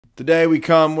Today we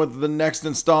come with the next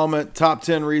installment, top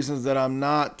 10 reasons that I'm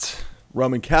not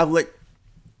Roman Catholic.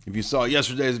 If you saw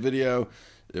yesterday's video,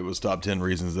 it was top 10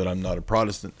 reasons that I'm not a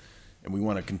Protestant. And we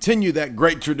want to continue that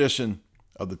great tradition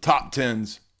of the top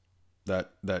 10s,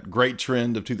 that great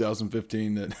trend of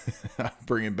 2015 that I'm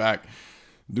bringing back,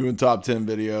 doing top 10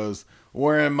 videos,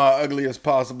 wearing my ugliest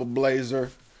possible blazer,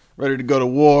 ready to go to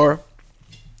war,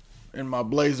 in my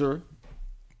blazer,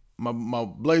 my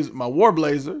war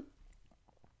blazer.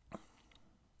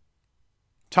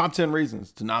 Top 10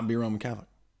 reasons to not be Roman Catholic.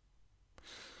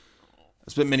 I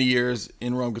spent many years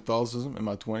in Roman Catholicism in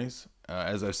my 20s.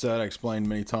 As I've said, I explained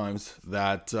many times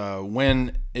that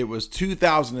when it was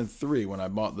 2003, when I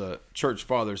bought the Church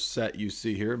Fathers set you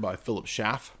see here by Philip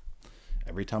Schaff.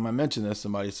 Every time I mention this,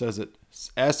 somebody says it,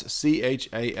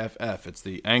 S-C-H-A-F-F. It's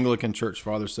the Anglican Church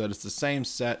Fathers set. It's the same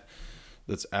set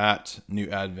that's at New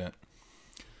Advent.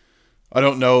 I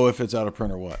don't know if it's out of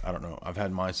print or what. I don't know. I've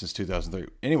had mine since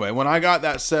 2003. Anyway, when I got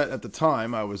that set at the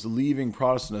time, I was leaving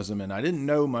Protestantism and I didn't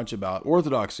know much about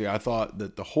Orthodoxy. I thought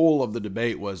that the whole of the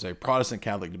debate was a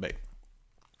Protestant-Catholic debate.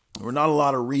 There were not a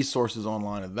lot of resources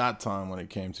online at that time when it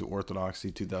came to Orthodoxy,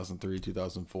 2003,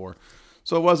 2004.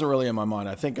 So it wasn't really in my mind.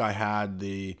 I think I had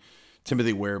the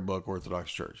Timothy Ware book,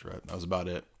 Orthodox Church, right? That was about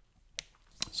it.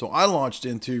 So I launched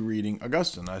into reading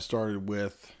Augustine. I started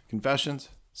with Confessions,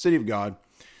 City of God,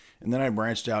 and then I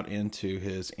branched out into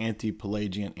his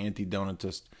anti-Pelagian,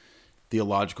 anti-Donatist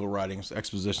theological writings,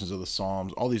 expositions of the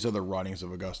Psalms, all these other writings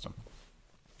of Augustine.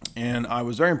 And I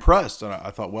was very impressed. And I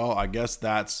thought, well, I guess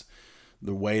that's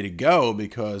the way to go,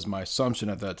 because my assumption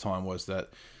at that time was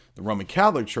that the Roman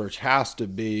Catholic Church has to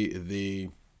be the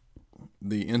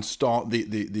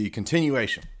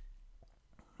continuation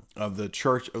of the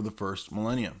Church of the first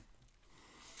millennium.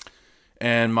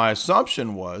 And my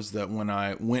assumption was that when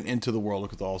I went into the world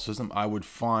of Catholicism, I would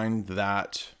find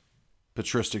that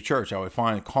patristic church. I would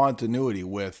find continuity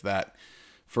with that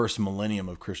first millennium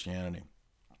of Christianity.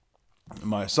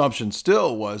 My assumption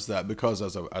still was that because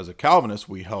as a Calvinist,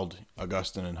 we held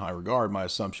Augustine in high regard, my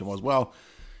assumption was, well,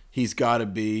 he's got to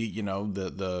be,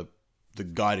 the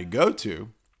guy to go to.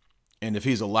 And if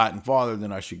he's a Latin father,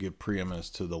 then I should give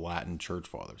preeminence to the Latin church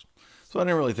fathers. So I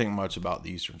didn't really think much about the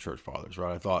Eastern church fathers,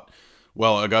 right? I thought,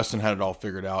 well, Augustine had it all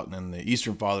figured out, and then the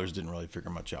Eastern fathers didn't really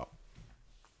figure much out.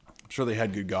 I'm sure they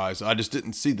had good guys. I just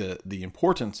didn't see the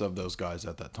importance of those guys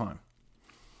at that time.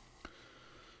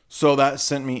 So that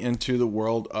sent me into the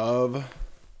world of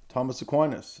Thomas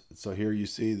Aquinas. So here you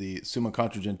see the Summa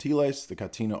Contra Gentiles, the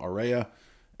Catena Aurea,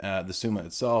 the Summa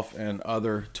itself, and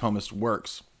other Thomist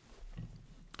works,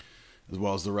 as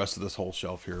well as the rest of this whole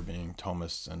shelf here being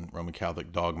Thomists and Roman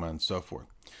Catholic dogma and so forth.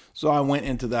 So I went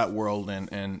into that world,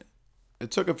 and it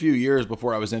took a few years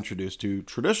before I was introduced to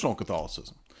traditional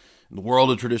Catholicism. In the world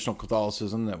of traditional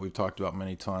Catholicism that we've talked about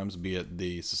many times, be it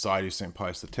the Society of St.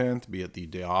 Pius X, be it the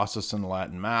Diocesan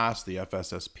Latin Mass, the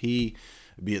FSSP,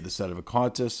 be it the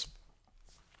Sedevacantists.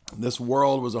 This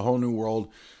world was a whole new world,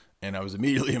 and I was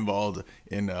immediately involved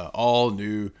in all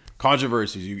new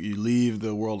controversies. You leave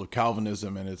the world of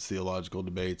Calvinism and its theological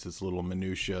debates, its little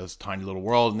minutiae, its tiny little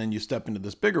world, and then you step into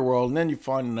this bigger world, and then you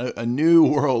find a new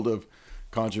world of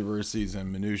controversies and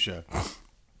minutiae.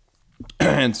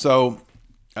 And so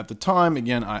at the time,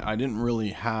 again, I didn't really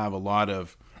have a lot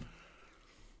of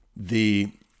the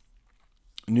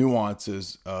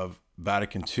nuances of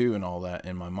Vatican II and all that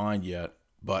in my mind yet.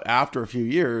 But after a few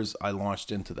years, I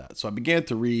launched into that. So I began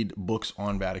to read books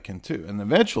on Vatican II. And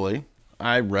eventually,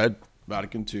 I read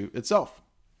Vatican II itself.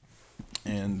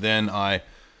 And then I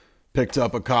picked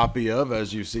up a copy of,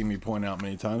 as you've seen me point out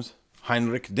many times,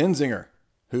 Heinrich Denzinger,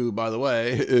 who, by the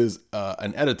way, is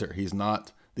an editor. He's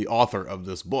not the author of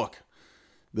this book.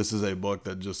 This is a book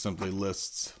that just simply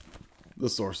lists the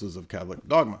sources of Catholic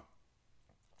dogma.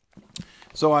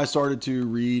 So I started to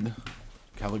read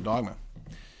Catholic dogma,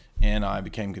 and I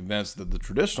became convinced that the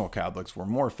traditional Catholics were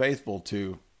more faithful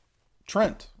to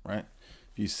Trent, right?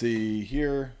 If you see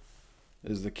here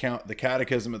is the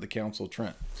Catechism of the Council of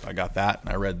Trent. So I got that, and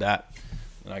I read that.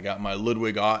 And I got my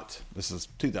Ludwig Ott. This is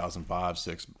 2005,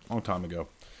 6, long time ago.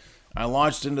 I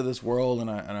launched into this world, and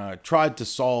I tried to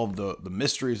solve the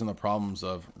mysteries and the problems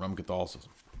of Roman Catholicism.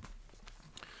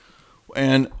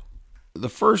 And the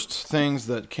first things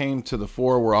that came to the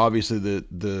fore were obviously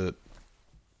the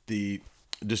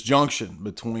disjunction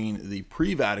between the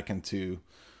pre-Vatican II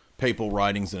papal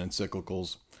writings and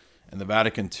encyclicals and the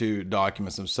Vatican II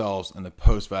documents themselves and the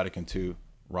post-Vatican II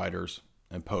writers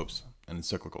and popes and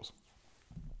encyclicals.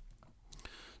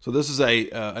 So this is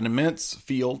an immense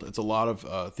field. It's a lot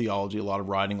of theology, a lot of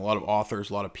writing, a lot of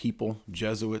authors, a lot of people,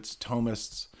 Jesuits,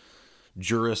 Thomists,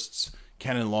 jurists,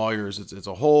 canon lawyers. It's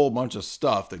a whole bunch of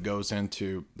stuff that goes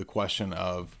into the question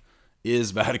of,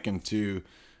 is Vatican II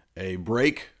a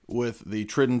break with the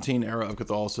Tridentine era of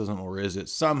Catholicism, or is it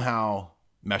somehow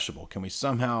meshable? Can we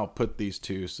somehow put these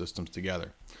two systems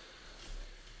together?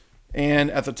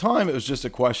 And at the time, it was just a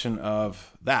question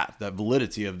of that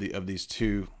validity of these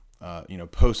two,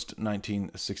 post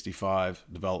 1965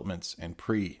 developments and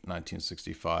pre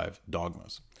 1965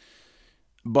 dogmas.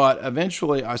 But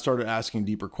eventually, I started asking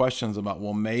deeper questions about,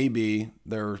 well, maybe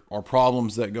there are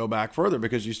problems that go back further,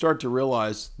 because you start to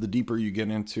realize the deeper you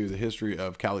get into the history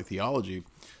of Catholic theology,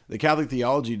 the Catholic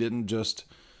theology didn't just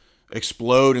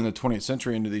explode in the 20th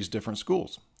century into these different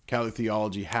schools. Catholic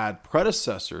theology had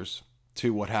predecessors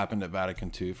to what happened at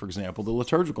Vatican II. For example, the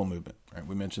liturgical movement. Right?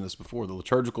 We mentioned this before. The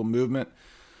liturgical movement,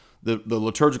 the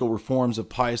liturgical reforms of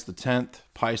Pius X,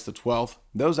 Pius XII,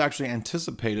 those actually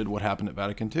anticipated what happened at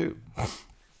Vatican II.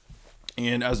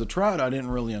 And as a trad, I didn't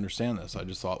really understand this. I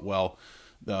just thought, well,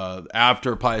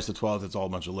 after Pius XII, it's all a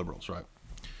bunch of liberals, right?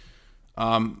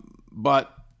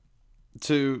 But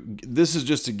this is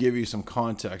just to give you some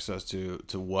context as to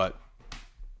what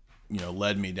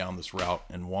led me down this route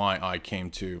and why I came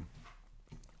to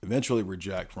eventually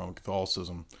reject Roman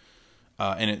Catholicism.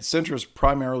 And it centers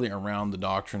primarily around the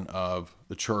doctrine of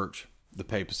the Church, the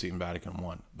papacy, and Vatican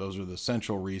I. Those are the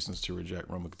central reasons to reject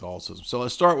Roman Catholicism. So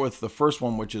let's start with the first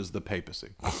one, which is the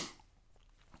papacy.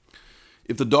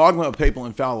 If the dogma of papal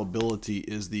infallibility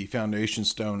is the foundation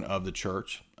stone of the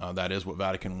Church, that is what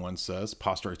Vatican I says.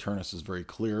 Posterior Aeternus is very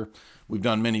clear. We've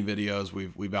done many videos.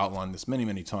 We've outlined this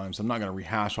many times. I'm not going to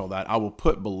rehash all that. I will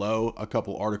put below a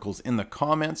couple articles in the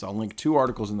comments. I'll link 2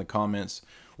 articles in the comments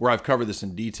where I've covered this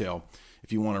in detail.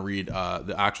 If you want to read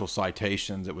the actual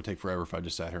citations, it would take forever if I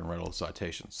just sat here and read all the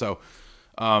citations. So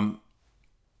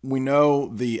we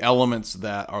know the elements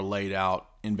that are laid out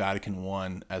in Vatican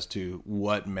I as to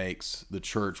what makes the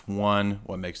Church one,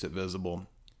 what makes it visible,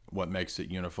 what makes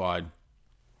it unified,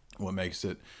 what makes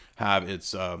it have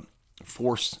its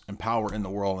force and power in the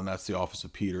world, and that's the office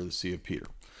of Peter, the See of Peter.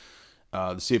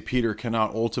 The See of Peter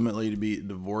cannot ultimately be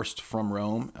divorced from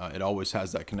Rome. It always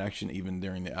has that connection. Even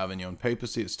during the Avignon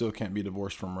papacy, it still can't be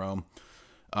divorced from Rome.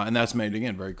 And that's made,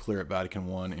 again, very clear at Vatican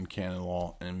I in canon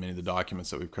law and many of the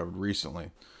documents that we've covered recently.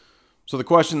 So the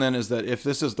question then is that if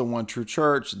this is the one true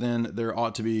church, then there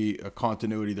ought to be a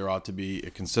continuity, there ought to be a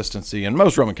consistency. And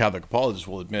most Roman Catholic apologists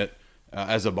will admit,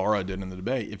 as Ibarra did in the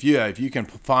debate, if you can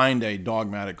find a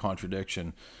dogmatic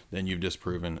contradiction, then you've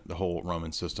disproven the whole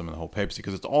Roman system and the whole papacy,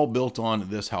 because it's all built on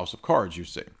this house of cards, you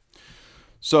see.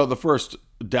 So the first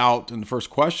doubt and the first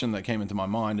question that came into my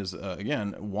mind is,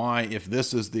 again, why, if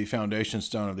this is the foundation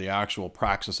stone of the actual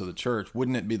praxis of the church,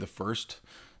 wouldn't it be the first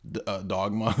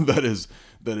dogma that is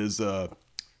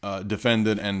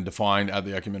defended and defined at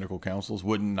the ecumenical councils?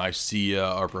 Wouldn't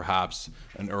Nicaea or perhaps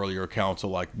an earlier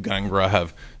council like Gangra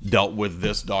have dealt with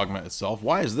this dogma itself?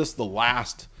 Why is this the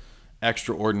last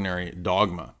extraordinary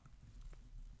dogma?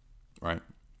 Right?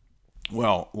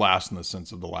 Well, last in the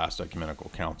sense of the last ecumenical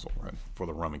council, right? For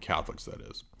the Roman Catholics, that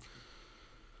is.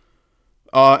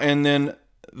 And then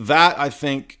that, I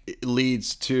think,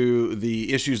 leads to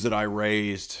the issues that I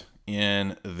raised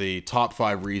in the top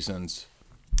 5 reasons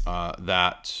top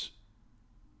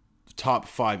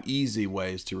 5 easy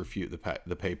ways to refute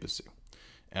the papacy.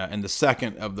 And the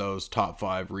second of those top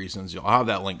 5 reasons, I'll have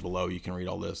that link below. You can read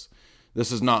all this.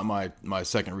 This is not my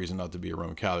second reason not to be a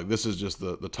Roman Catholic. This is just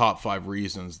the top 5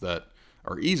 reasons that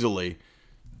are easily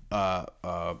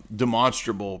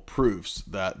demonstrable proofs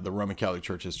that the Roman Catholic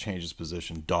Church has changed its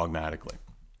position dogmatically.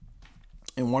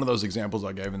 And one of those examples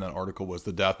I gave in that article was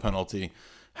the death penalty,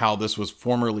 how this was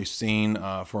formerly seen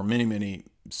for many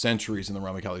centuries in the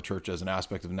Roman Catholic Church as an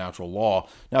aspect of natural law.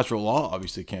 Natural law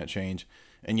obviously can't change,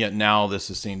 and yet now this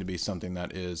is seen to be something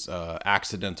that is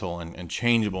accidental and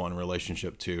changeable in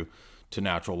relationship to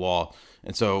natural law.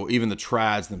 And so even the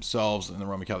trads themselves in the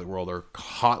Roman Catholic world are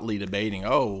hotly debating,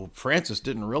 oh, Francis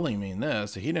didn't really mean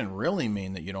this. He didn't really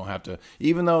mean that you don't have to,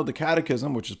 even though the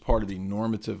catechism, which is part of the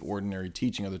normative ordinary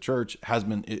teaching of the church,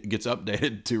 it gets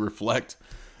updated to reflect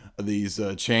these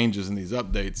changes and these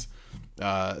updates.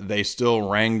 They still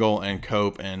wrangle and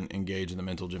cope and engage in the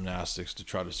mental gymnastics to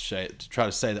try to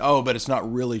say that, oh, but it's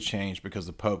not really changed because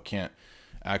the Pope can't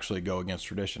actually go against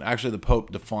tradition. Actually, the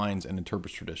Pope defines and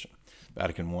interprets tradition.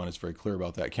 Vatican I is very clear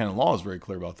about that. Canon law is very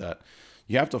clear about that.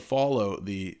 You have to follow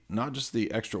not just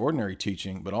the extraordinary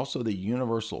teaching, but also the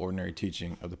universal ordinary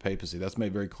teaching of the papacy. That's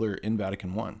made very clear in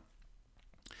Vatican I.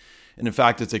 And in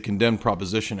fact, it's a condemned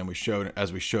proposition, and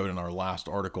as we showed in our last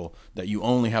article, that you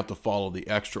only have to follow the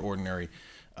extraordinary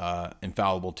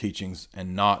infallible teachings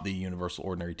and not the universal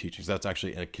ordinary teachings. That's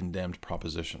actually a condemned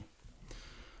proposition.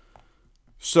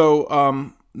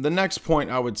 So the next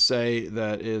point I would say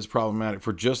that is problematic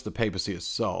for just the papacy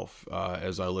itself,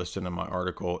 as I listed in my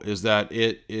article, is that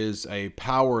it is a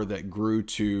power that grew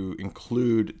to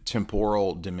include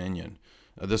temporal dominion.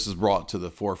 This is brought to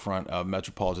the forefront of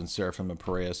Metropolitan Seraphim of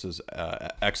Piraeus'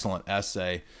 excellent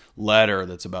letter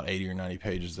that's about 80 or 90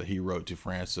 pages that he wrote to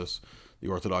Francis, the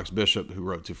Orthodox bishop who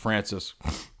wrote to Francis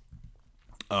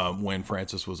when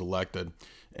Francis was elected.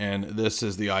 And this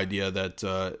is the idea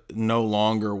that no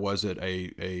longer was it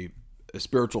a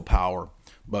spiritual power,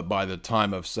 but by the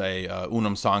time of, say,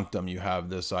 Unum Sanctum, you have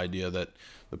this idea that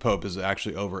the Pope is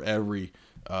actually over every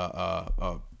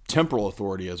temporal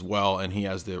authority as well, and he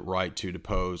has the right to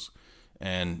depose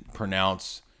and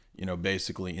pronounce,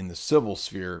 basically in the civil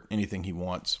sphere, anything he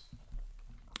wants.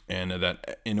 And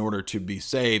that in order to be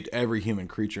saved, every human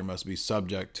creature must be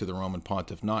subject to the Roman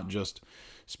pontiff, not just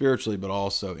spiritually, but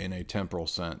also in a temporal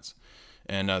sense.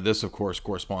 And this, of course,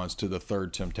 corresponds to the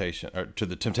third temptation, or to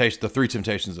the three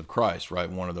temptations of Christ, right?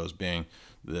 One of those being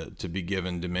to be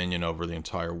given dominion over the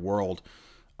entire world.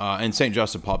 And St.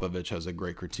 Justin Popovich has a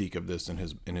great critique of this in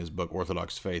his book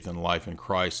Orthodox Faith and Life in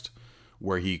Christ,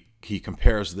 where he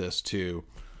compares this to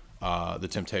the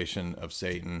temptation of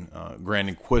Satan. Grand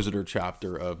Inquisitor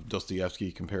chapter of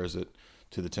Dostoevsky compares it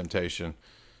to the temptation,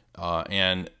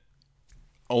 and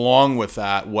along with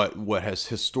that, what has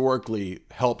historically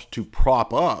helped to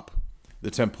prop up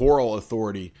the temporal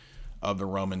authority of the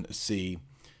Roman See,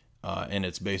 and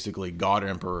it's basically God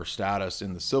Emperor status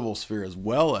in the civil sphere as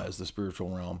well as the spiritual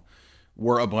realm,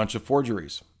 were a bunch of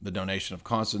forgeries. The donation of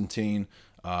Constantine,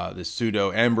 the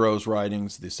pseudo-Ambrose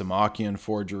writings, the Samachian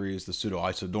forgeries, the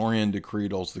pseudo-Isidorian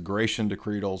decretals, the Gratian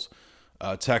decretals,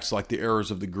 texts like the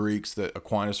Errors of the Greeks that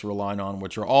Aquinas relied on,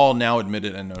 which are all now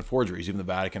admitted and known forgeries. Even the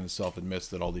Vatican itself admits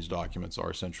that all these documents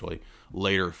are essentially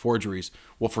later forgeries.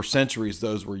 Well, for centuries,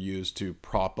 those were used to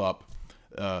prop up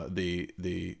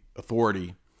the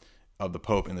authority of the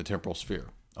Pope in the temporal sphere,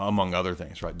 among other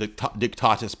things, right?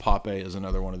 Dictatus Papae is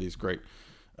another one of these great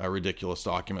ridiculous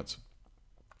documents,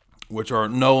 which are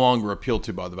no longer appealed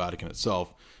to by the Vatican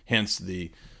itself, hence the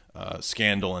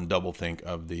scandal and doublethink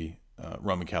of the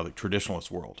Roman Catholic traditionalist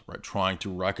world, right? Trying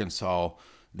to reconcile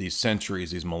these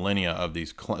centuries, these millennia of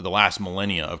the last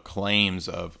millennia of claims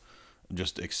of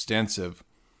just extensive,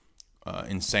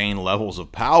 insane levels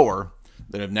of power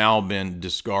that have now been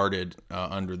discarded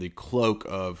under the cloak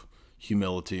of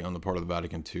humility on the part of the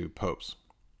Vatican II popes.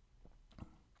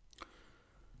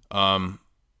 The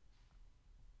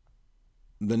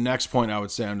next point I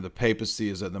would say under the papacy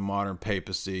is that the modern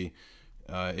papacy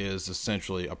is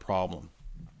essentially a problem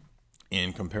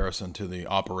in comparison to the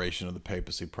operation of the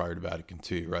papacy prior to Vatican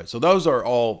II, right? So those are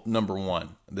all number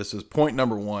one. This is point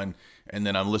number one, and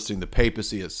then I'm listing the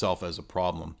papacy itself as a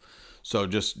problem. So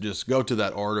just go to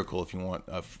that article if you want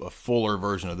a fuller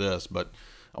version of this, but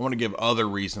I want to give other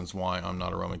reasons why I'm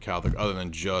not a Roman Catholic other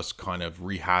than just kind of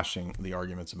rehashing the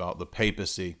arguments about the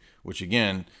papacy, which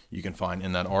again, you can find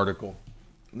in that article.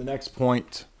 The next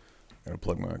point, I'm going to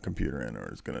plug my computer in or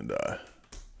it's going to die.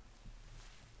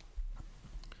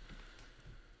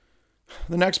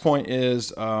 The next point is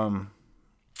that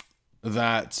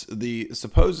the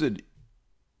supposed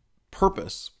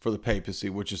purpose for the papacy,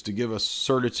 which is to give us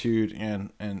certitude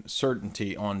and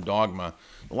certainty on dogma,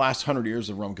 the last 100 years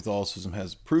of Roman Catholicism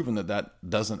has proven that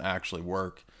doesn't actually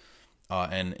work.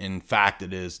 And in fact,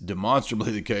 it is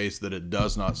demonstrably the case that it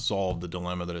does not solve the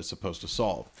dilemma that it's supposed to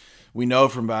solve. We know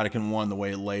from Vatican I the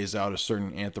way it lays out a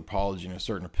certain anthropology and a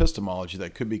certain epistemology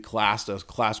that could be classed as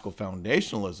classical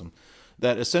foundationalism,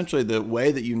 that essentially the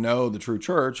way that you know the true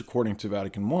church, according to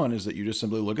Vatican I, is that you just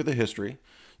simply look at the history,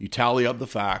 you tally up the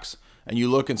facts, and you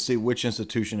look and see which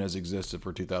institution has existed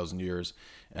for 2,000 years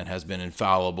and has been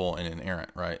infallible and inerrant,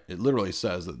 right? It literally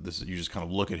says that this, you just kind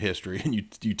of look at history and you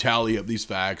tally up these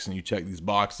facts and you check these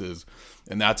boxes,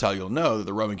 and that's how you'll know that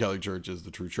the Roman Catholic Church is the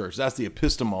true church. That's the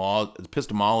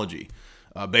epistemology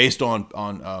based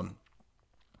on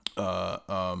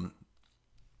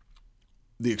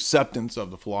the acceptance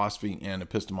of the philosophy and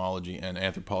epistemology and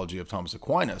anthropology of Thomas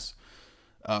Aquinas,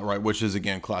 right, which is,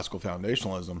 again, classical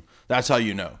foundationalism. That's how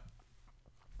you know.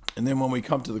 And then when we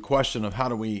come to the question of how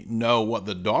do we know what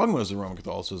the dogmas of Roman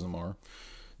Catholicism are,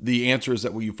 the answer is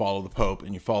that you follow the Pope,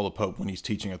 and you follow the Pope when he's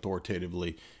teaching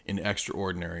authoritatively in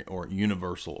extraordinary or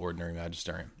universal ordinary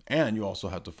magisterium. And you also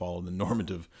have to follow the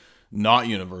normative, not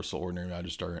universal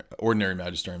ordinary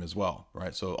magisterium as well,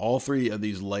 right? So all three of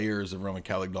these layers of Roman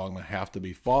Catholic dogma have to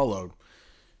be followed,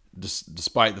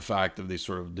 despite the fact of these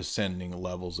sort of descending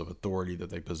levels of authority that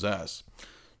they possess.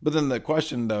 But then the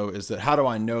question, though, is that how do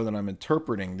I know that I'm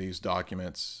interpreting these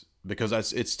documents because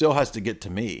it still has to get to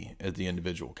me as the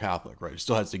individual Catholic, right? It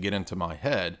still has to get into my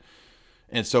head.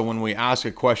 And so when we ask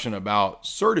a question about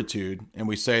certitude, and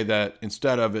we say that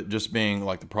instead of it just being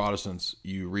like the Protestants,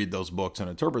 you read those books and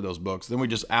interpret those books, then we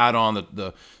just add on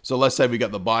so let's say we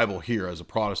got the Bible here as a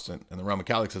Protestant, and the Roman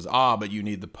Catholic says, but you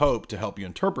need the Pope to help you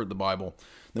interpret the Bible.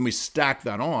 Then we stack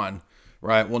that on,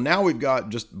 right? Well, now we've got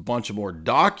just a bunch of more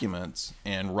documents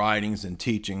and writings and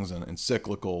teachings and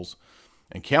encyclicals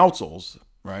and councils,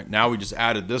 right? Now we just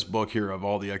added this book here of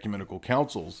all the ecumenical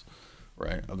councils,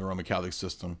 right, of the Roman Catholic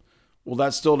system. Well,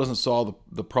 that still doesn't solve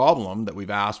the problem that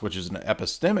we've asked, which is an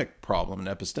epistemic problem,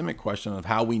 an epistemic question of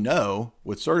how we know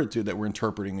with certitude that we're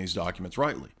interpreting these documents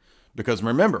rightly. Because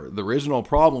remember, the original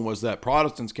problem was that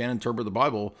Protestants can't interpret the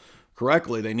Bible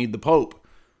correctly. They need the Pope.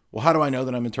 Well, how do I know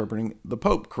that I'm interpreting the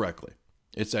Pope correctly?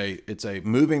 It's a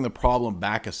moving the problem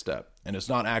back a step, and it's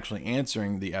not actually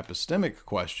answering the epistemic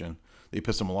question, the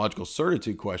epistemological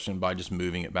certitude question, by just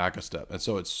moving it back a step. And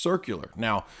so it's circular.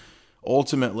 Now,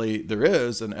 ultimately, there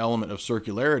is an element of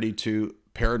circularity to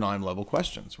paradigm level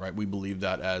questions, right? We believe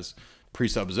that as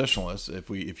presuppositionalists,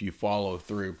 if you follow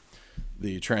through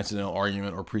the transcendental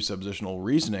argument or presuppositional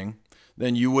reasoning,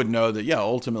 then you would know that,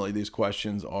 ultimately these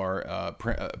questions are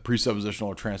presuppositional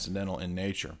or transcendental in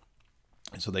nature.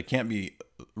 And so they can't be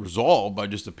resolved by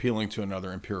just appealing to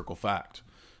another empirical fact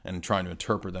and trying to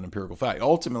interpret that empirical fact.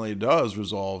 Ultimately, it does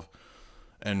resolve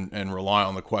and rely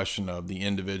on the question of the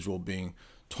individual being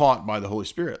taught by the Holy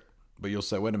Spirit. But you'll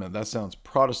say, wait a minute, that sounds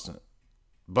Protestant.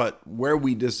 But where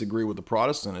we disagree with the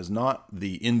Protestant is not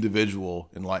the individual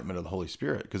enlightenment of the Holy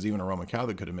Spirit, because even a Roman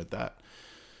Catholic could admit that.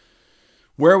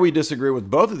 Where we disagree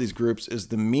with both of these groups is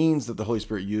the means that the Holy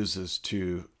Spirit uses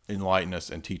to enlighten us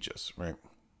and teach us, right?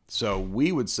 So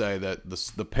we would say that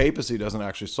the papacy doesn't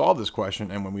actually solve this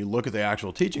question. And when we look at the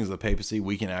actual teachings of the papacy,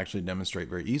 we can actually demonstrate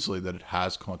very easily that it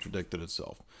has contradicted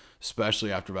itself,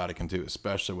 especially after Vatican II,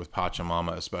 especially with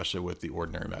Pachamama, especially with the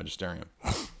ordinary magisterium.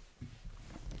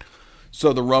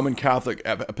 So the Roman Catholic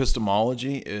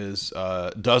epistemology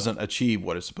doesn't achieve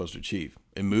what it's supposed to achieve.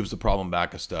 It moves the problem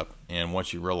back a step. And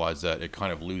once you realize that, it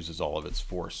kind of loses all of its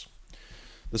force.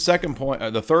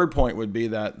 The third point would be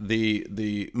that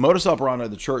the modus operandi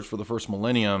of the church for the first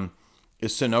millennium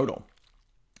is synodal.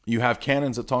 You have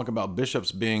canons that talk about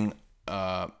bishops being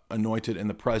anointed in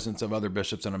the presence of other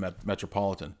bishops in a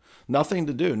metropolitan.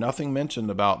 Nothing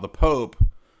mentioned about the Pope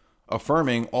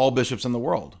affirming all bishops in the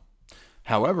world.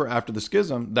 However, after the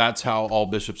schism, that's how all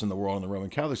bishops in the world in the Roman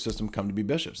Catholic system come to be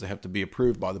bishops. They have to be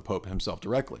approved by the Pope himself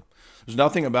directly. There's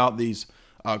nothing about these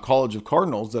college of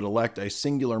cardinals that elect a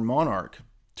singular monarch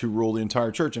to rule the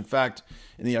entire church. In fact,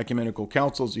 in the ecumenical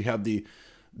councils, you have the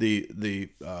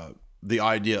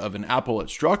idea of an appellate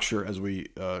structure, as we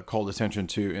called attention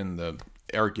to in the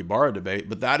Eric Ibarra debate,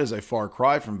 but that is a far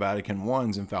cry from Vatican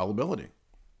I's infallibility.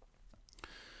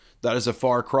 That is a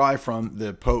far cry from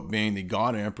the Pope being the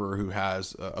God Emperor who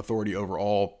has authority over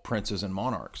all princes and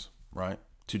monarchs, right,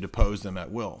 to depose them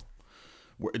at will.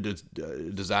 Does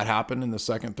that happen in the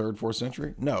 2nd, 3rd, 4th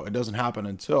century? No, it doesn't happen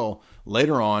until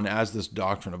later on as this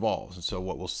doctrine evolves. And so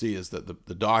what we'll see is that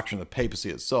the doctrine of the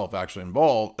papacy itself actually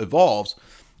evolves,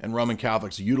 and Roman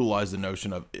Catholics utilize the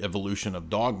notion of evolution of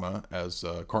dogma, as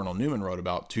Cardinal Newman wrote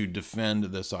about, to defend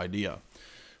this idea.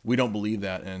 We don't believe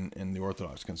that in the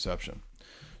Orthodox conception.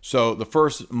 So the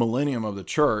first millennium of the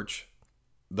church,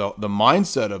 the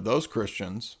mindset of those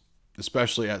Christians,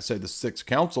 especially at, say, the Sixth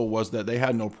Council, was that they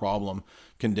had no problem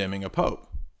condemning a pope,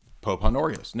 Pope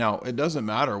Honorius. Now, it doesn't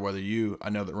matter whether I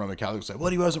know that Roman Catholics say, well,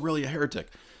 he wasn't really a heretic.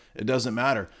 It doesn't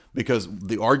matter, because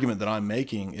the argument that I'm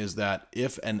making is that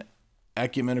if an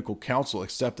ecumenical council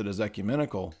accepted as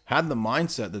ecumenical had the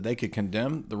mindset that they could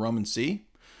condemn the Roman See,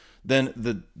 then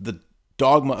the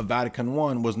dogma of Vatican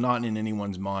I was not in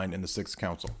anyone's mind in the Sixth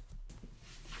Council.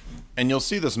 And you'll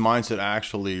see this mindset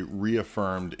actually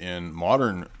reaffirmed in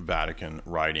modern Vatican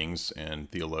writings and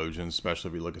theologians, especially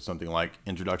if we look at something like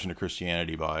Introduction to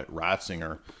Christianity by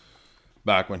Ratzinger,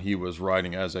 back when he was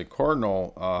writing as a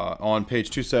cardinal. On page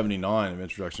 279 of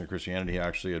Introduction to Christianity, he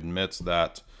actually admits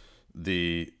that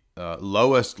the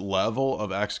lowest level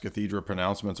of ex cathedra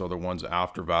pronouncements are the ones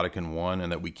after Vatican I,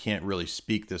 and that we can't really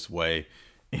speak this way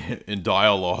in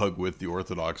dialogue with the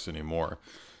Orthodox anymore.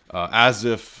 As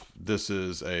if this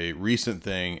is a recent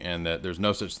thing and that there's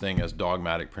no such thing as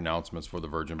dogmatic pronouncements for the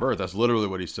virgin birth. That's literally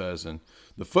what he says in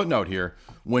the footnote here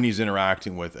when he's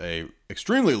interacting with a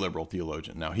extremely liberal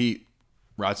theologian. Now,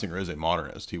 Ratzinger is a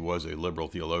modernist. He was a liberal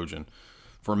theologian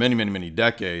for many, many, many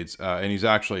decades, and he's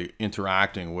actually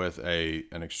interacting with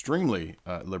an extremely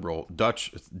liberal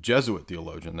Dutch Jesuit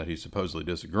theologian that he's supposedly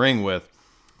disagreeing with.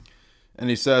 And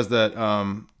he says that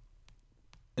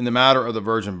in the matter of the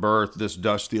virgin birth, this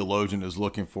Dutch theologian is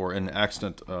looking for an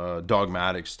extant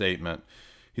dogmatic statement.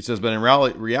 He says, but in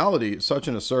reality, such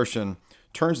an assertion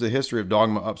turns the history of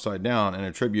dogma upside down and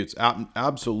attributes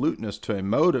absoluteness to a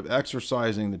mode of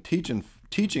exercising the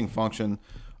teaching function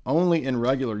only in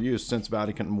regular use since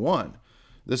Vatican I.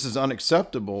 This is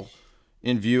unacceptable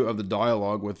in view of the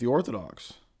dialogue with the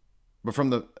Orthodox,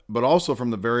 but also from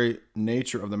the very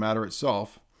nature of the matter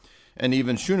itself. And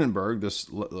even Schoenenberg, this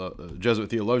Jesuit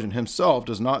theologian himself,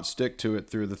 does not stick to it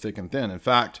through the thick and thin. In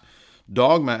fact,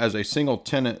 dogma as a single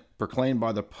tenet proclaimed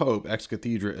by the Pope ex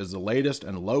cathedra is the latest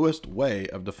and lowest way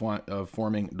of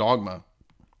forming dogma.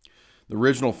 The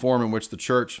original form in which the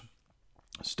Church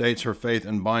states her faith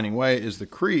in binding way is the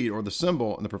creed or the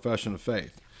symbol in the profession of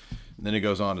faith. And then he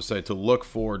goes on to say to look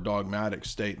for dogmatic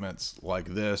statements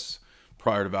like this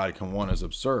prior to Vatican I is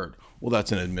absurd. Well,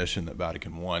 that's an admission that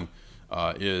Vatican I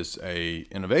is a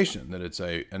innovation, that it's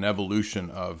an evolution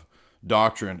of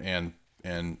doctrine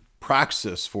and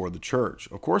praxis for the Church.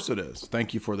 Of course it is.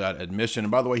 Thank you for that admission.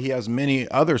 And by the way, he has many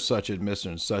other such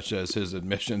admissions, such as his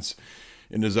admissions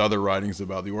in his other writings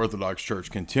about the Orthodox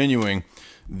Church, continuing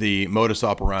the modus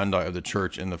operandi of the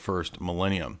Church in the first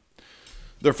millennium.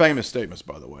 They're famous statements,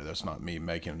 by the way. That's not me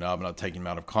making it up. I'm not taking them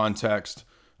out of context.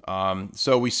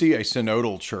 So we see a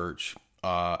synodal church,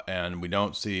 and we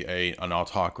don't see an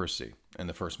autocracy in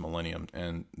the first millennium.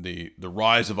 And the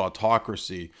rise of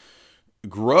autocracy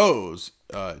grows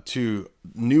to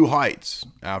new heights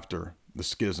after the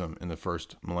schism in the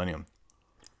first millennium.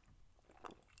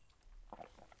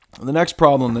 The next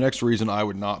problem, the next reason I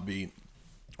would not be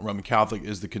Roman Catholic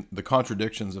is the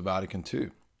contradictions of Vatican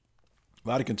II.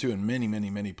 Vatican II in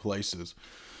many places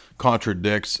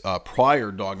contradicts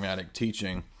prior dogmatic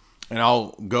teaching. And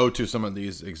I'll go to some of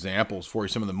these examples for you,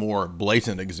 some of the more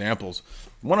blatant examples,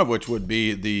 one of which would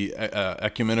be the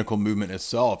ecumenical movement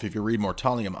itself. If you read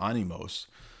Mortalium Animos,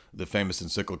 the famous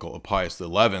encyclical of Pius XI,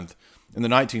 in the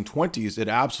 1920s, it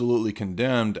absolutely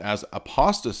condemned as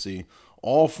apostasy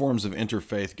all forms of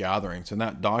interfaith gatherings. And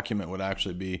that document would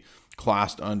actually be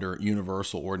classed under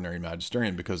universal ordinary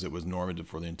magisterium because it was normative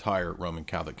for the entire Roman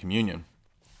Catholic communion.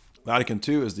 Vatican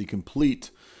II is the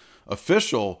complete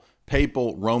official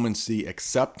papal Roman See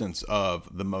acceptance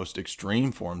of the most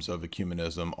extreme forms of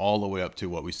ecumenism, all the way up to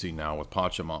what we see now with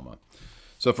Pachamama.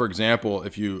 So, for example,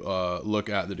 if you look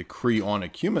at the decree on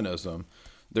ecumenism,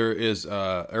 there is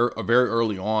very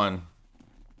early on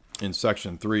in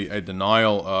section 3 a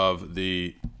denial of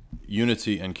the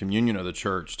unity and communion of the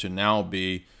Church to now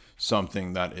be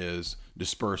something that is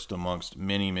dispersed amongst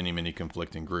many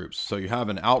conflicting groups. So you have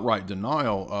an outright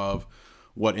denial of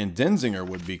what in Denzinger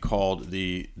would be called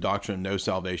the doctrine of no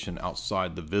salvation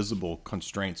outside the visible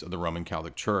constraints of the Roman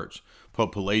Catholic Church.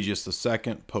 Pope Pelagius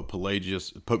II,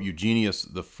 Pope Eugenius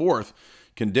IV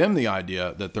condemned the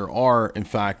idea that there are, in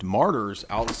fact, martyrs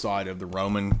outside of the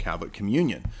Roman Catholic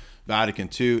communion. Vatican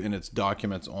II, in its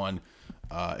documents on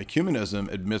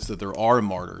ecumenism, admits that there are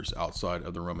martyrs outside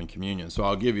of the Roman communion. So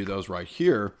I'll give you those right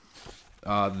here.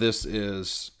 This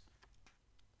is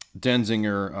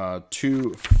Denzinger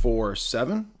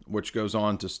 247, which goes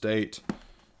on to state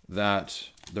that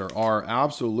there are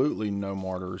absolutely no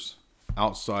martyrs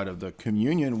outside of the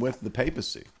communion with the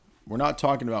papacy. We're not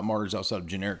talking about martyrs outside of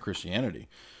generic Christianity.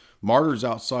 Martyrs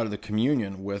outside of the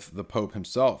communion with the Pope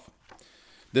himself.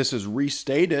 This is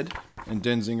restated in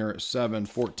Denzinger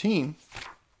 714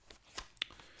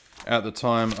 at the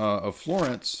time of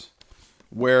Florence,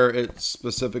 where it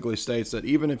specifically states that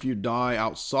even if you die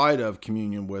outside of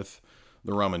communion with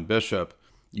the Roman bishop,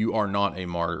 you are not a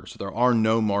martyr. So there are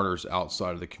no martyrs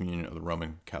outside of the communion of the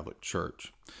Roman Catholic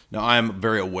Church. Now, I am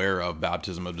very aware of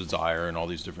baptism of desire and all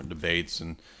these different debates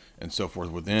and so forth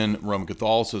within Roman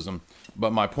Catholicism.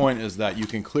 But my point is that you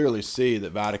can clearly see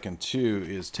that Vatican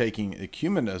II is taking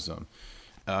ecumenism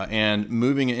and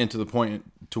moving it into the point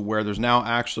to where there's now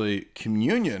actually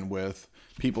communion with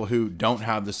people who don't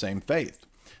have the same faith.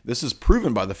 This is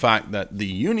proven by the fact that the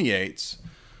Uniates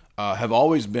have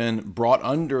always been brought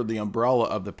under the umbrella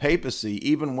of the papacy,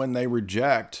 even when they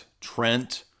reject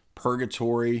Trent,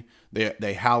 Purgatory.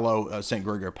 They hallow St.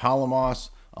 Gregory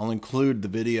Palamas. I'll include the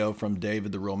video from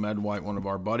David, the real Medwhite, one of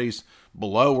our buddies,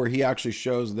 below, where he actually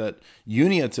shows that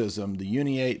Uniatism, the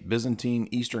Uniate Byzantine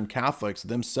Eastern Catholics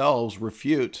themselves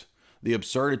refute the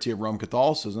absurdity of Roman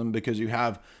Catholicism, because you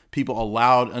have people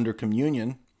allowed under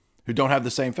communion who don't have the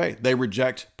same faith. They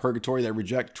reject Purgatory, they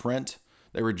reject Trent,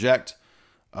 they reject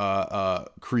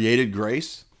created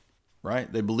grace,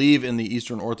 right? They believe in the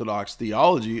Eastern Orthodox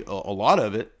theology, a lot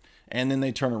of it, And then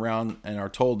they turn around and are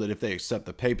told that if they accept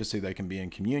the papacy, they can be in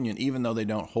communion, even though they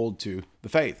don't hold to the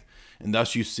faith. And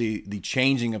thus you see the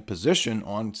changing of position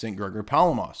on St. Gregory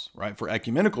Palamas, right? For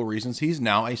ecumenical reasons, he's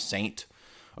now a saint,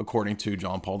 according to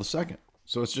John Paul II.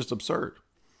 So it's just absurd.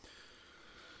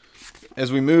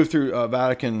 As we move through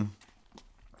Vatican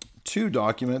II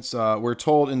documents, we're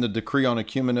told in the Decree on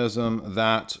Ecumenism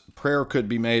that prayer could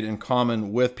be made in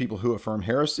common with people who affirm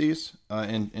heresies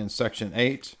in Section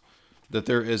 8, that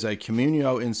there is a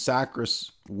communio in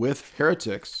sacris with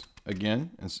heretics,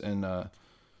 again, in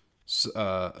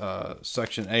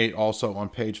Section 8, also on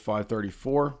page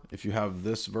 534, if you have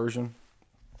this version,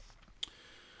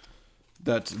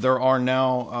 that there are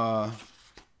now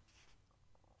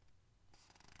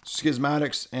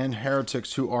schismatics and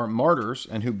heretics who are martyrs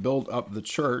and who build up the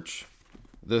church.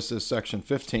 This is Section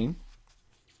 15.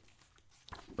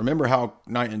 Remember how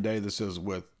night and day this is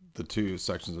with the two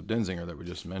sections of Denzinger that we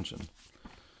just mentioned.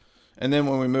 And then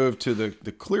when we move to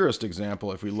the clearest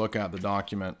example, if we look at the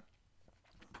document,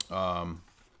 well,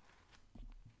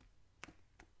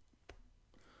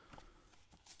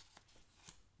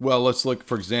 let's look,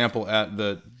 for example, at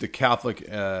the Catholic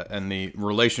and the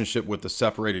relationship with the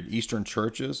separated Eastern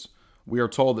churches. We are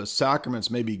told that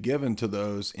sacraments may be given to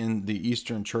those in the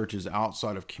Eastern churches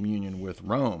outside of communion with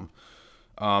Rome.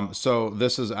 So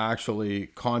this is actually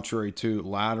contrary to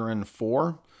Lateran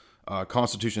 4,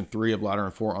 Constitution 3 of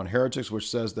Lateran 4 on heretics, which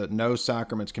says that no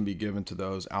sacraments can be given to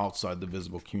those outside the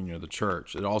visible communion of the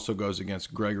church. It also goes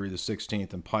against Gregory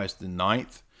XVI and Pius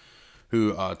IX,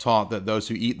 who taught that those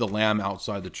who eat the lamb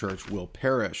outside the church will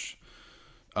perish.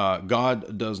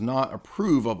 God does not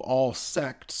approve of all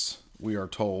sects, we are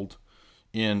told,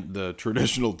 in the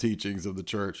traditional teachings of the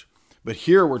church. But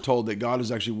here we're told that God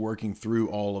is actually working through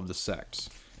all of the sects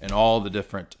and all the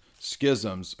different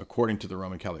schisms according to the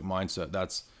Roman Catholic mindset.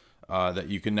 That's that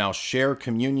you can now share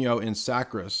communio in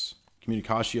sacris,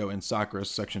 communicatio in sacris,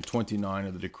 section 29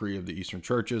 of the Decree of the Eastern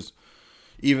Churches,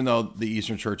 even though the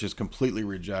Eastern Churches completely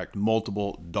reject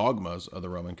multiple dogmas of the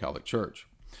Roman Catholic Church.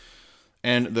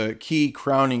 And the key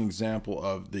crowning example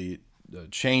of the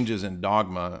changes in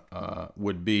dogma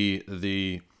would be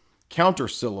the counter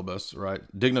syllabus, right?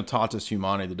 Dignitatis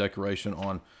Humanae, the Declaration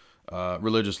on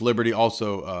religious liberty,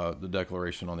 also the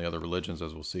Declaration on the other religions,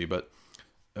 as we'll see. But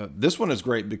this one is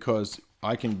great because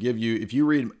I can give you, if you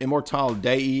read Immortale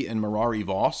Dei and Mirari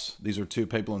Vos, these are two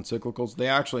papal encyclicals, they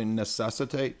actually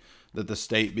necessitate that the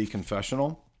state be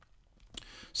confessional.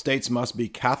 States must be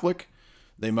Catholic.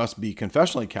 They must be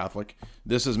confessionally Catholic.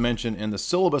 This is mentioned in the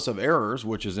Syllabus of Errors,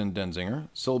 which is in Denzinger.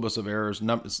 Syllabus of Errors,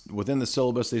 within the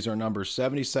syllabus, these are numbers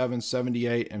 77,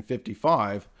 78, and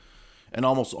 55, and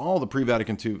almost all the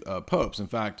pre-Vatican II popes. In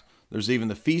fact, there's even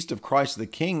the Feast of Christ the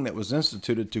King that was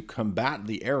instituted to combat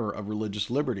the error of religious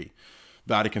liberty.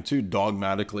 Vatican II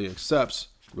dogmatically accepts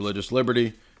religious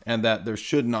liberty and that there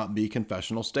should not be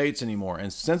confessional states anymore.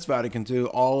 And since Vatican II,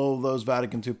 all of those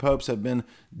Vatican II popes have been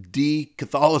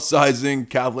de-Catholicizing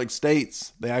Catholic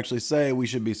states. They actually say we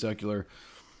should be secular.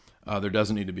 There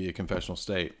doesn't need to be a confessional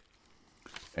state.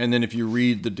 And then if you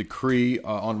read the decree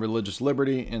on religious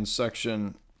liberty in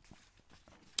section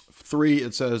 3,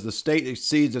 it says the state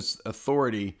exceeds its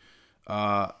authority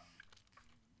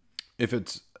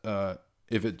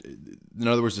in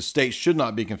other words, the state should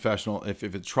not be confessional. If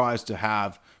it tries to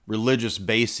have religious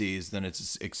bases, then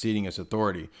it's exceeding its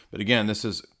authority. But again, this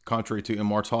is contrary to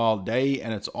Immortale Dei,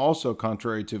 and it's also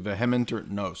contrary to Vehementer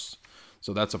Nos.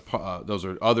 So that's those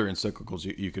are other encyclicals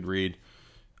you could read.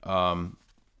 That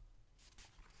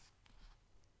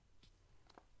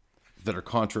are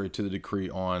contrary to the decree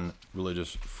on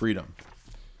religious freedom.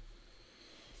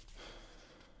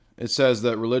 It says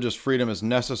that religious freedom is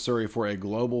necessary for a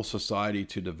global society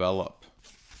to develop.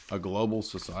 A global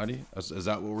society? Is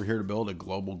that what we're here to build? A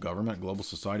global government, global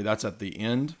society? That's at the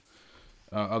end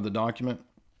of the document.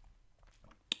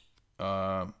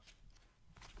 And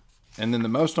then the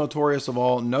most notorious of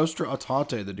all, Nostra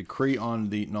Aetate, the decree on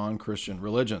the non-Christian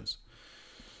religions.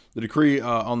 The decree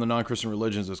on the non-Christian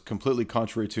religions is completely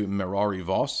contrary to Mirari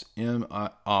Vos, M-I-R-A-R-I-V-O-S.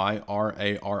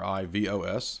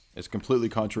 It's completely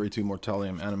contrary to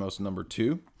Mortalium Animos number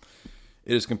 2.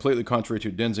 It is completely contrary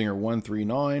to Denzinger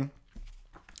 139.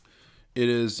 It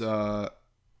is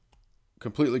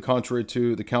completely contrary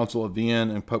to the Council of Vienne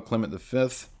and Pope Clement V,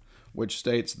 which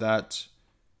states that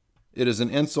it is an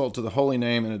insult to the holy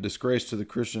name and a disgrace to the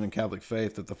Christian and Catholic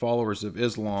faith that the followers of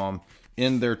Islam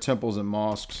in their temples and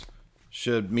mosques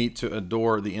should meet to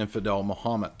adore the infidel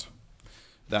Muhammad.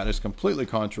 That is completely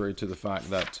contrary to the fact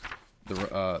that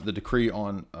the decree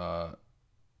on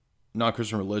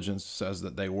non-Christian religions says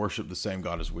that they worship the same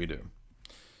God as we do.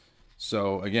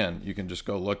 So again, you can just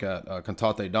go look at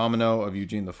Cantate Domino of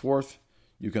Eugene IV.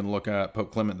 You can look at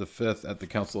Pope Clement V at the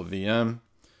Council of Vienne,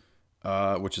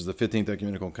 which is the 15th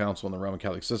Ecumenical Council in the Roman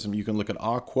Catholic system. You can look at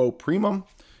A Quo Primum,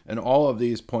 and all of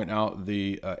these point out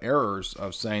the errors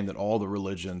of saying that all the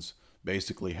religions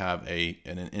basically have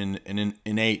an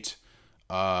innate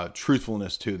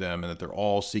truthfulness to them, and that they're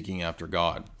all seeking after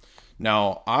God.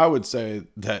 Now, I would say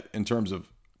that in terms of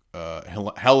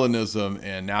Hellenism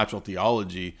and natural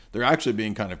theology, they're actually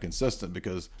being kind of consistent,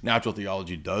 because natural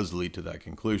theology does lead to that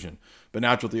conclusion. But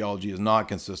natural theology is not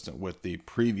consistent with the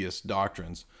previous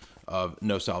doctrines of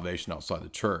no salvation outside the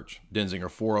church.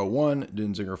 Denzinger 401,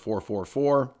 Denzinger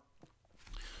 444.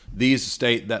 These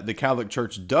state that the Catholic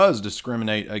Church does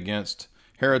discriminate against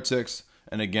heretics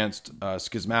and against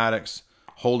schismatics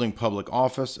holding public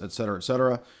office, etc.,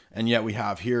 etc. And yet we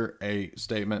have here a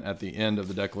statement at the end of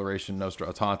the Declaration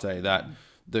Nostra Aetate that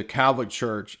the Catholic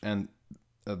Church and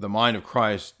the mind of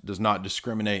Christ does not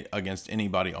discriminate against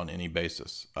anybody on any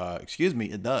basis. Excuse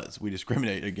me, it does. We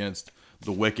discriminate against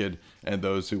the wicked and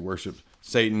those who worship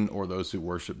Satan or those who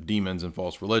worship demons and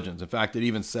false religions. In fact, it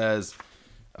even says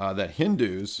that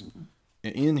Hindus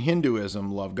in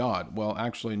Hinduism love God. Well,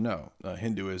 actually, no.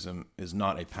 Hinduism is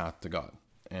not a path to God.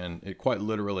 And it quite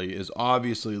literally is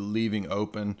obviously leaving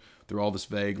open, through all this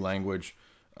vague language,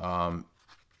 a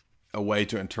way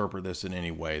to interpret this in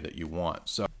any way that you want.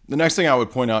 So the next thing I would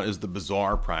point out is the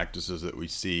bizarre practices that we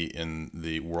see in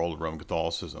the world of Roman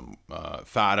Catholicism.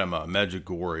 Fatima,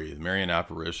 Medjugorje, Marian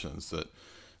apparitions, that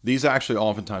these actually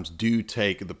oftentimes do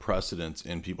take the precedence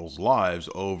in people's lives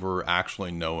over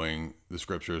actually knowing the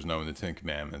scriptures, knowing the Ten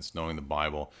Commandments, knowing the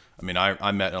Bible. I mean,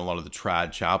 I met in a lot of the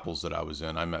trad chapels that I was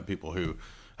in. I met people who,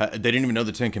 they didn't even know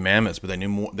the Ten Commandments, but they knew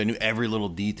more, they knew every little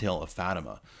detail of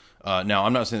Fatima. Now,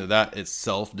 I'm not saying that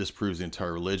itself disproves the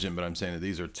entire religion, but I'm saying that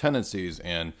these are tendencies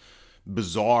and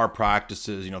bizarre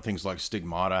practices, things like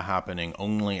stigmata happening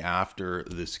only after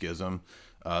the schism.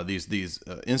 These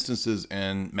instances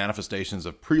and manifestations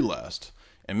of prelest,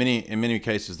 and in many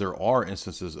cases there are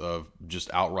instances of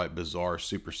just outright bizarre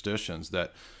superstitions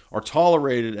that are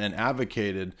tolerated and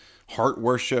advocated. Heart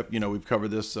worship, we've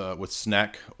covered this with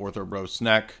Sneck, Orthobro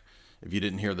Sneck. If you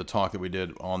didn't hear the talk that we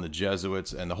did on the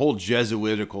Jesuits and the whole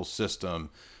Jesuitical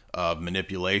system of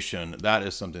manipulation, that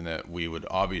is something that we would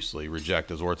obviously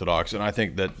reject as Orthodox, and I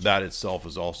think that itself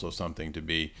is also something to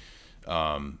be.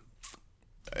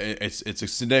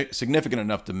 It's significant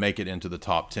enough to make it into the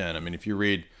top 10. I mean, if you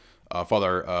read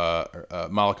Father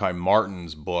Malachi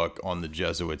Martin's book on the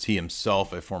Jesuits, he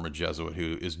himself a former Jesuit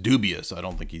who is dubious. I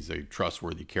don't think he's a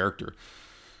trustworthy character,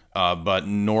 but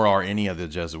nor are any of the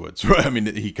Jesuits. Right? I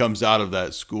mean, he comes out of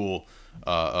that school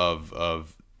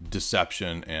of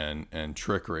deception and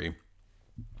trickery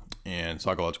and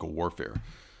psychological warfare.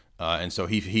 And so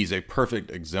he's a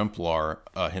perfect exemplar,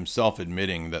 himself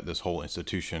admitting that this whole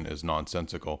institution is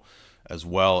nonsensical, as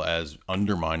well as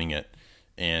undermining it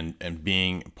and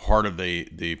being part of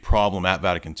the problem at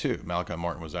Vatican II. Malachi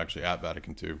Martin was actually at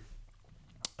Vatican II,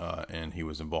 and he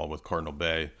was involved with Cardinal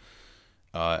Bay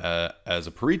as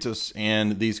a peritus,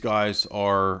 and these guys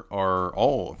are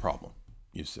all a problem,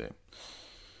 you see.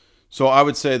 So I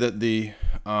would say that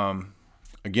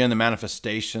again, the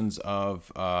manifestations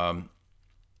of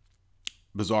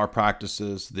bizarre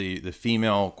practices, the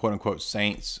female quote-unquote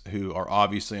saints who are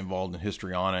obviously involved in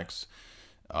histrionics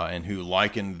and who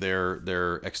liken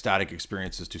their ecstatic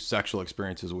experiences to sexual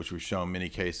experiences, which we've shown many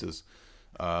cases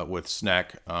with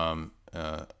Sneck,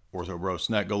 Orthobro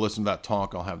Sneck. Go listen to that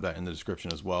talk. I'll have that in the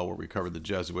description as well, where we covered the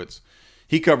Jesuits.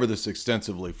 He covered this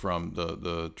extensively from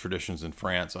the traditions in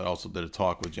France. I also did a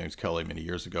talk with James Kelly many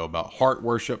years ago about heart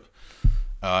worship,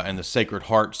 and the Sacred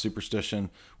Heart superstition,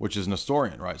 which is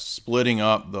Nestorian, right? Splitting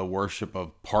up the worship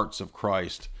of parts of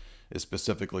Christ is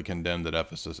specifically condemned at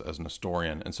Ephesus as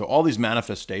Nestorian. And so all these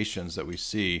manifestations that we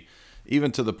see,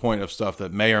 even to the point of stuff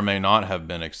that may or may not have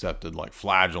been accepted, like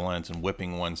flagellants and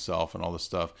whipping oneself and all this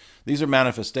stuff, these are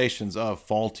manifestations of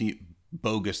faulty,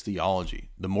 bogus theology,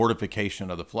 the mortification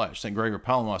of the flesh. St. Gregory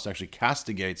Palamas actually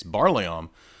castigates Barlaam,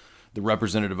 the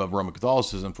representative of Roman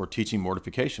Catholicism, for teaching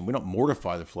mortification. We don't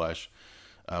mortify the flesh.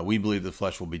 We believe the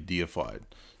flesh will be deified.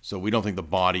 So we don't think the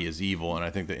body is evil. And I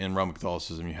think that in Roman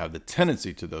Catholicism, you have the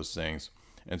tendency to those things.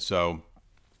 And so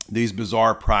these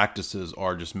bizarre practices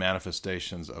are just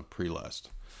manifestations of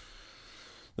prelest.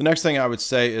 The next thing I would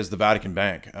say is the Vatican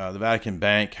Bank. The Vatican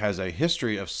Bank has a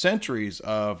history of centuries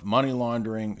of money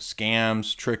laundering,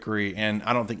 scams, trickery, and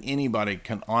I don't think anybody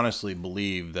can honestly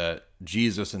believe that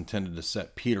Jesus intended to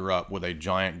set Peter up with a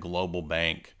giant global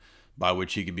bank by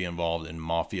which he could be involved in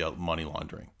mafia money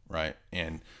laundering, right?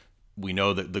 And we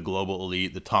know that the global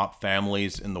elite, the top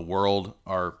families in the world,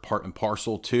 are part and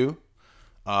parcel to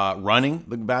running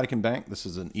the Vatican Bank. This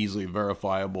is an easily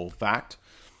verifiable fact.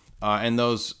 And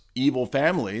those evil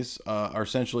families are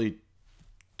essentially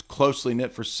closely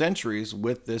knit for centuries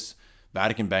with this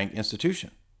Vatican Bank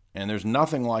institution. And there's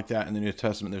nothing like that in the New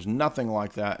Testament. There's nothing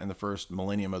like that in the first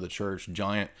millennium of the church.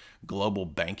 Giant global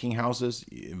banking houses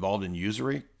involved in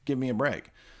usury. Give me a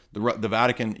break. The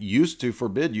Vatican used to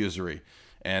forbid usury.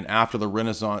 And after the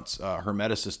Renaissance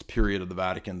Hermeticist period of the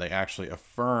Vatican, they actually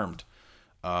affirmed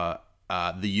the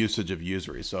usage of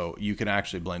usury. So you can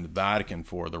actually blame the Vatican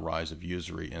for the rise of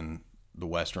usury in the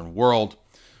Western world.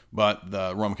 But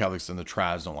the Roman Catholics and the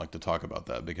trads don't like to talk about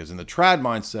that, because in the trad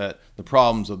mindset, the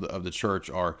problems of the church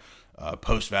are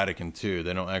post-Vatican II.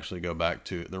 They don't actually go back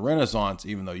to the Renaissance,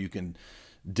 even though you can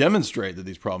demonstrate that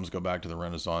these problems go back to the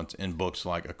Renaissance in books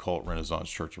like Occult Renaissance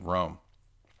Church of Rome.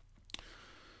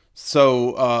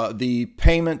 So the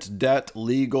payment, debt,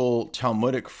 legal,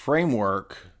 Talmudic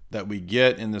framework that we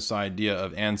get in this idea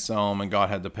of Anselm and God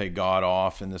had to pay God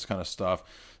off and this kind of stuff,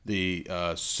 the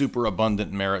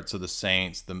superabundant merits of the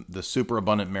saints, the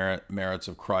superabundant merits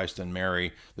of Christ and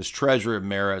Mary, this treasury of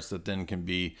merits that then can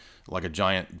be like a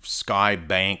giant sky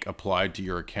bank applied to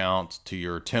your account, to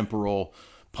your temporal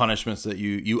punishments that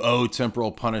you owe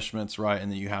temporal punishments, right?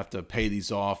 And then you have to pay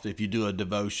these off. If you do a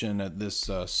devotion at this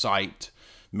site,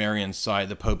 Marian site,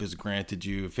 the Pope has granted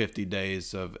you 50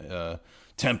 days of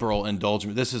temporal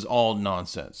indulgence. This is all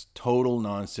nonsense, total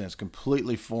nonsense,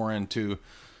 completely foreign to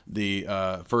the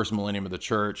first millennium of the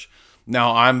church.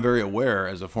 Now, I'm very aware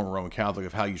as a former Roman Catholic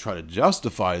of how you try to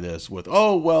justify this with,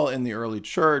 oh, well, in the early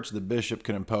church, the bishop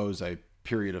can impose a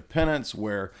period of penance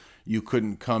where you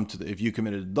couldn't come to if you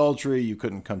committed adultery, you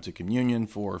couldn't come to communion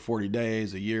for 40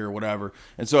 days, a year, whatever.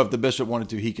 And so if the bishop wanted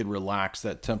to, he could relax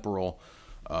that temporal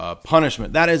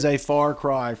punishment. That is a far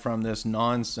cry from this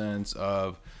nonsense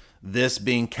of this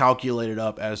being calculated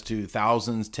up as to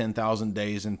thousands, 10,000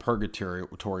 days in purgatory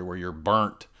where you're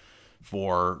burnt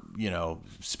for,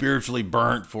 spiritually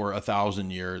burnt for 1,000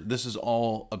 years. This is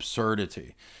all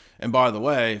absurdity. And by the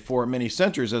way, for many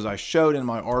centuries, as I showed in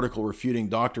my article refuting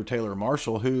Dr. Taylor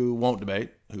Marshall, who won't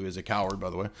debate, who is a coward, by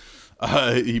the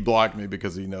way, he blocked me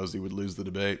because he knows he would lose the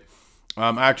debate. I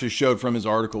actually showed from his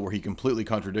article where he completely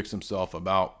contradicts himself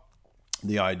about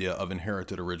the idea of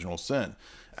inherited original sin.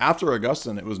 After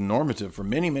Augustine, it was normative for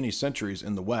many, many centuries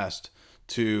in the West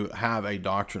to have a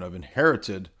doctrine of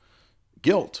inherited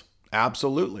guilt.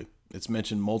 Absolutely. It's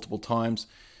mentioned multiple times.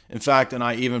 In fact, and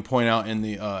I even point out in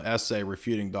the essay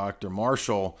refuting Dr.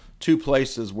 Marshall, 2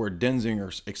 places where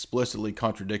Denzinger explicitly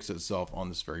contradicts itself on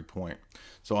this very point.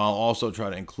 So I'll also try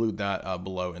to include that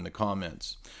below in the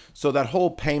comments. So that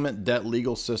whole payment, debt,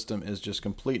 legal system is just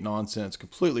complete nonsense,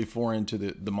 completely foreign to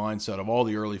the mindset of all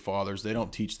the early fathers. They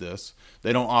don't teach this.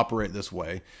 They don't operate this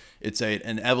way. It's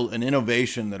an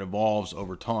innovation that evolves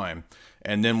over time.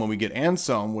 And then when we get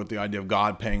Anselm with the idea of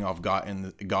God paying off God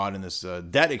in this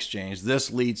debt exchange,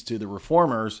 this leads to the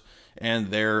reformers and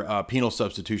their penal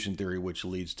substitution theory, which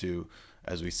leads to,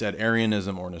 as we said,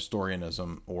 Arianism or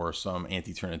Nestorianism or some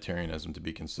anti-Trinitarianism, to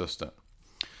be consistent.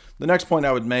 The next point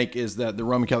I would make is that the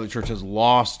Roman Catholic Church has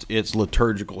lost its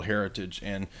liturgical heritage,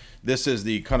 and this is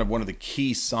the kind of one of the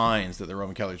key signs that the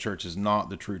Roman Catholic Church is not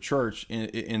the true church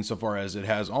insofar as it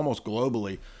has almost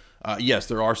globally. Yes,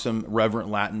 there are some reverent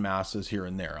Latin masses here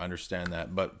and there. I understand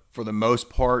that. But for the most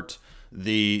part,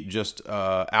 the just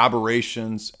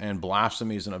aberrations and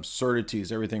blasphemies and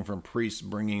absurdities, everything from priests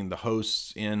bringing the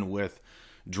hosts in with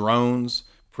drones,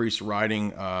 priests riding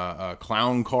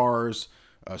clown cars,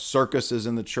 circuses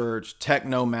in the church,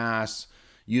 techno mass,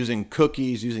 using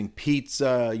cookies, using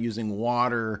pizza, using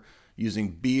water, using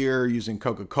beer, using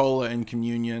Coca-Cola in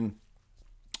communion,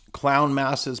 clown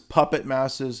masses, puppet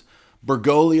masses.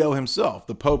 Bergoglio himself,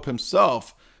 the Pope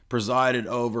himself, presided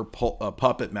over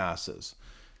puppet masses.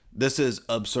 This is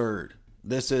absurd.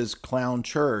 This is clown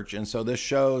church. And so this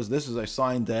shows, this is a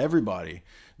sign to everybody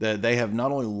that they have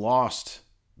not only lost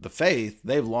the faith,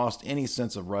 they've lost any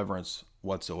sense of reverence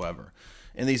whatsoever.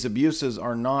 And these abuses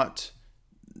are not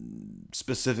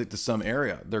specific to some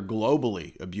area. They're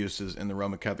globally abuses in the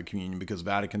Roman Catholic Communion because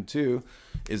Vatican II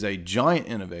is a giant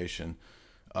innovation.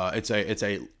 It's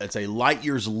a light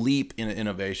years leap in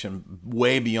innovation,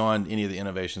 way beyond any of the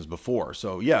innovations before.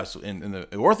 So yes, in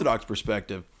the Orthodox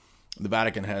perspective, the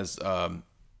Vatican has,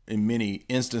 in many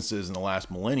instances in the last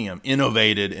millennium,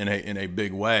 innovated in a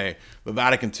big way. But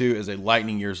Vatican II is a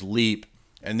lightning years leap.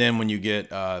 And then when you get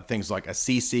things like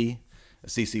Assisi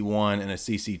I and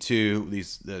Assisi II,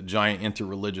 these giant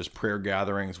interreligious prayer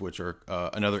gatherings, which are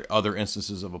other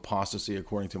instances of apostasy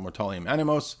according to Mortalium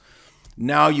Animos.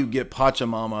 Now you get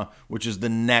Pachamama, which is the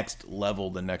next level,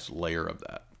 the next layer of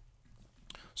that.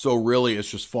 So really, it's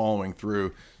just following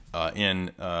through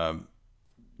in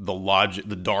the logic,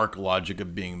 the dark logic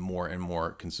of being more and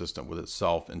more consistent with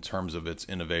itself in terms of its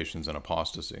innovations and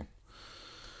apostasy.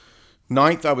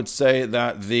 Ninth, I would say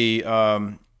that the,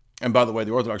 and by the way,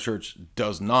 the Orthodox Church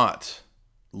does not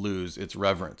lose its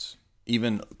reverence.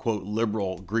 Even, quote,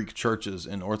 liberal Greek churches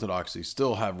in Orthodoxy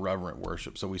still have reverent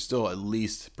worship. So we still at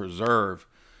least preserve,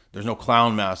 there's no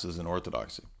clown masses in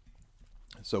Orthodoxy.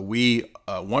 So we,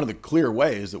 one of the clear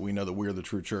ways that we know that we're the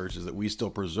true church is that we still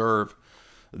preserve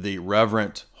the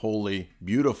reverent, holy,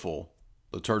 beautiful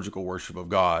liturgical worship of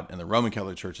God. And the Roman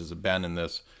Catholic Church has abandoned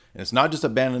this. And it's not just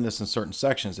abandoned this in certain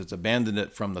sections, it's abandoned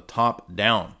it from the top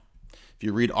down. If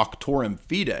you read Auctorem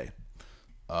Fidei,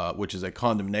 which is a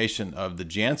condemnation of the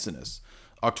Jansenists,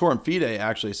 Auctorem Fidei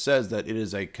actually says that it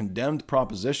is a condemned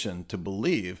proposition to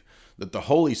believe that the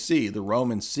Holy See, the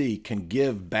Roman See, can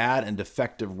give bad and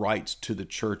defective rights to the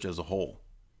church as a whole.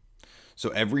 So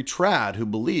every trad who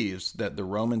believes that the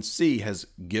Roman See has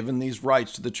given these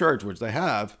rights to the church, which they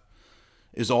have,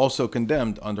 is also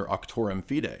condemned under Auctorem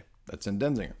Fidei. That's in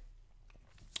Denzinger.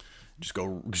 Just go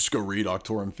read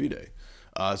Auctorem Fidei.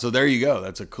 So there you go.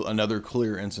 That's another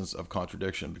clear instance of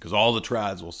contradiction, because all the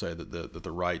trads will say that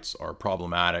the rights are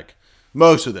problematic.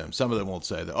 Most of them. Some of them will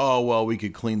say that, oh, well, we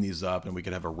could clean these up and we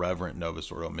could have a reverent Novus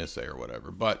Ordo Missae or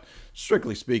whatever. But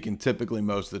strictly speaking, typically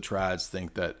most of the trads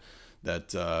think that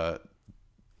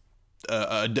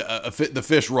the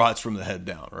fish rots from the head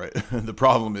down, right? The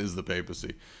problem is the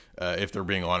papacy, if they're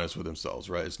being honest with themselves,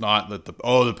 right? It's not that the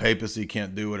papacy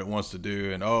can't do what it wants to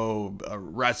do, and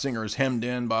Ratzinger is hemmed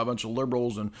in by a bunch of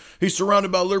liberals, and he's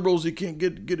surrounded by liberals, he can't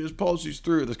get his policies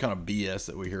through. This kind of BS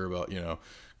that we hear about,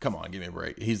 come on, give me a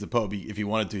break. He's the Pope. If he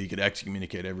wanted to, he could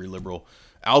excommunicate every liberal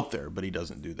out there, but he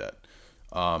doesn't do that.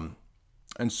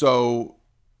 And so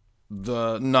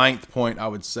the ninth point, I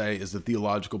would say, is the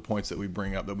theological points that we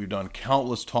bring up, that we've done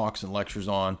countless talks and lectures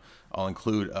on. I'll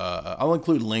include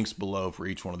links below for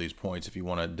each one of these points if you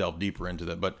want to delve deeper into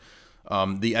that. But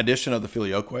the addition of the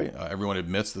Filioque, everyone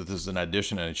admits that this is an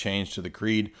addition and a change to the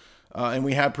creed. And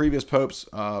we had previous popes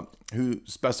who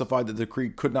specified that the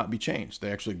creed could not be changed.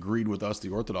 They actually agreed with us, the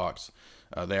Orthodox.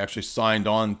 They actually signed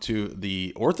on to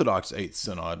the Orthodox Eighth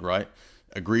Synod, right?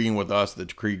 Agreeing with us that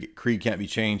the creed can't be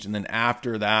changed. And then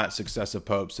after that, successive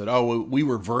popes said, oh, well, we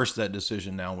reversed that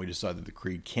decision now, and we decided that the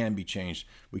creed can be changed.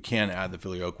 We can add the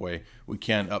Filioque. We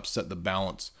can upset the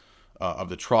balance of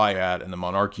the triad and the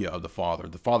monarchia of the Father.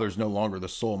 The Father is no longer the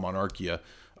sole monarchia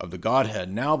of the Godhead.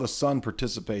 Now the Son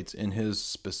participates in his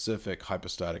specific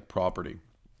hypostatic property.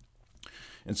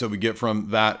 And so we get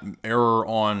from that error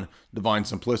on divine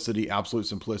simplicity, absolute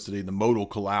simplicity, the modal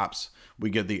collapse, we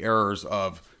get the errors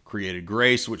of created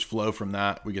grace, which flow from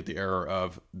that. We get the error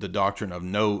of the doctrine of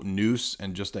no nous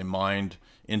and just a mind,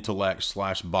 intellect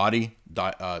 / body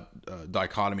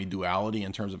dichotomy, duality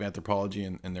in terms of anthropology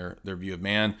and their view of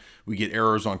man. We get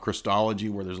errors on Christology,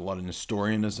 where there's a lot of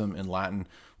Nestorianism in Latin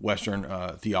Western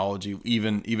theology.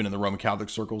 Even in the Roman Catholic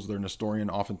circles, they're Nestorian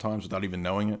oftentimes without even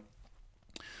knowing it.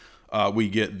 We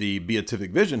get the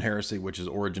beatific vision heresy, which is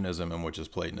Origenism and which is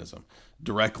Platonism,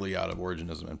 directly out of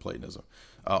Origenism and Platonism.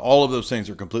 All of those things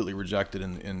are completely rejected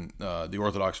in the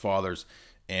Orthodox Fathers.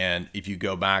 And if you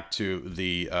go back to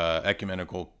the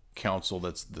ecumenical council,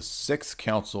 that's the Sixth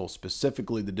Council,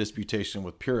 specifically the disputation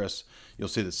with Pyrrhus, you'll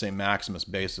see that St. Maximus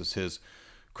bases his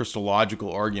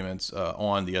Christological arguments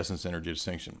on the essence-energy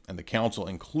distinction. And the council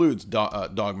includes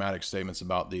dogmatic statements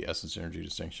about the essence-energy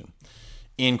distinction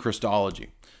in Christology.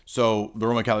 So the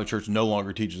Roman Catholic Church no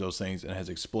longer teaches those things and has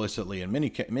explicitly, in many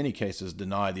cases,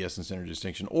 denied the essence-energy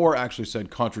distinction, or actually said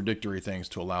contradictory things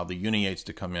to allow the Uniates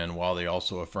to come in, while they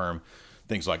also affirm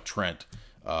things like Trent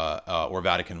or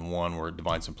Vatican I, where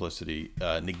divine simplicity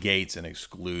negates and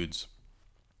excludes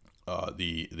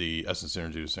the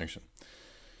essence-energy distinction.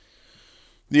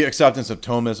 The acceptance of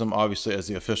Thomism, obviously, as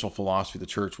the official philosophy of the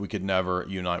Church. We could never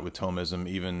unite with Thomism.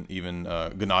 Even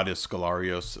Gennadius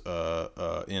Scholarios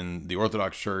in the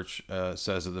Orthodox Church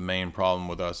says that the main problem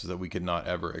with us is that we could not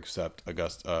ever accept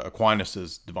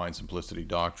Aquinas' divine simplicity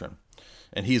doctrine.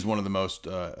 And he's one of the most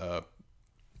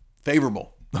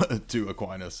favorable to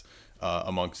Aquinas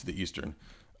amongst the Eastern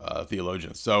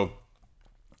theologians. So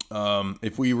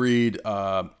if we read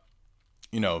The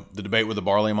Debate with the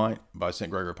Barley Mite by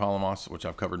St. Gregory Palamas, which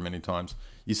I've covered many times,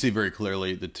 you see very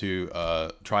clearly the two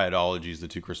triadologies, the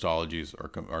two Christologies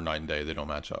are night and day. They don't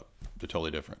match up. They're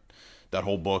totally different. That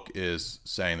whole book is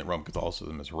saying that Roman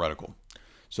Catholicism is heretical.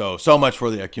 So much for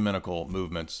the ecumenical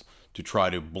movements to try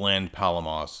to blend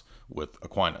Palamas with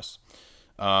Aquinas.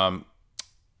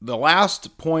 the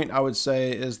last point I would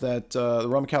say is that the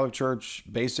Roman Catholic Church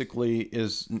basically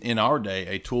is, in our day,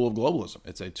 a tool of globalism.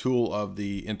 It's a tool of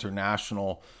the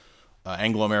international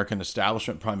Anglo-American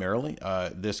establishment primarily.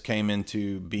 This came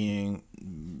into being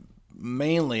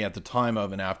mainly at the time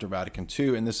of and after Vatican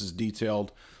II, and this is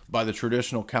detailed by the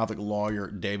traditional Catholic lawyer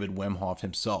David Wimhoff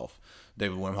himself.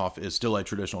 David Wimhoff is still a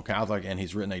traditional Catholic, and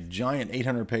he's written a giant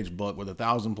 800-page book with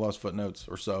 1,000+ footnotes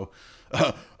or so,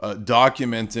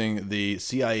 documenting the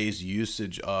CIA's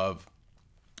usage of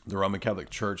the Roman Catholic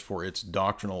Church for its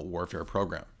doctrinal warfare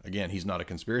program. Again, he's not a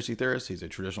conspiracy theorist. He's a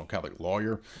traditional Catholic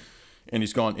lawyer, and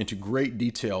he's gone into great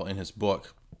detail in his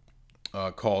book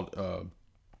called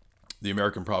The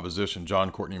American Proposition,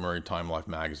 John Courtney Murray, Time Life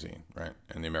Magazine, right?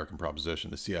 And The American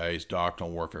Proposition, the CIA's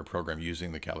doctrinal warfare program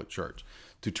using the Catholic Church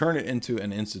to turn it into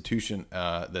an institution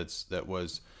that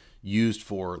was used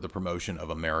for the promotion of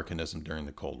Americanism during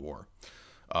the Cold War.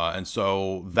 And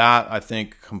so that, I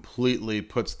think, completely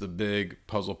puts the big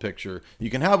puzzle picture.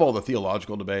 You can have all the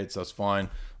theological debates, that's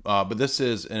fine, but this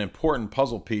is an important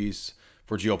puzzle piece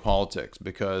for geopolitics,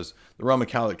 because the Roman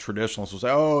Catholic traditionalists will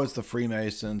say, oh, it's the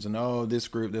Freemasons, and oh, this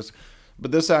group, this.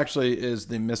 But this actually is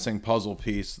the missing puzzle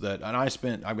piece that, and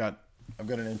I've got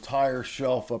an entire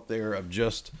shelf up there of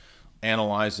just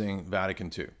analyzing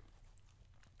Vatican II.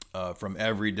 From the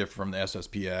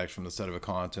SSPX, from the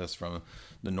Sedevacantist, from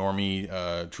the Normie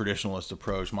traditionalist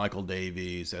approach, Michael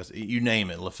Davies, you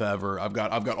name it, Lefebvre. I've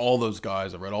got all those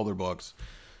guys. I've read all their books.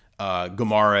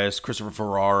 Gomares, Christopher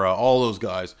Ferrara, all those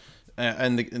guys.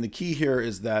 And the key here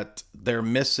is that they're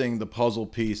missing the puzzle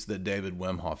piece that David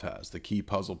Wimhoff has, the key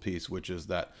puzzle piece, which is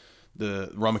that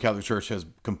the Roman Catholic Church has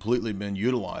completely been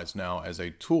utilized now as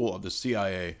a tool of the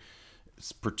CIA,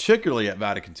 particularly at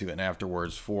Vatican II and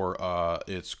afterwards, for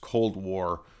its Cold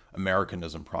War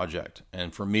Americanism project.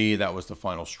 And for me, that was the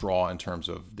final straw in terms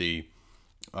of the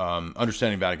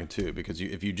understanding Vatican II, because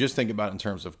if you just think about it in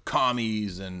terms of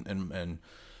commies and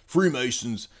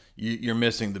Freemasons, you're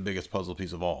missing the biggest puzzle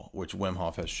piece of all, which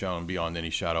Wimhoff has shown beyond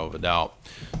any shadow of a doubt.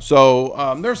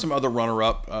 So there's some other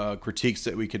runner-up critiques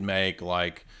that we could make,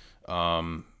 like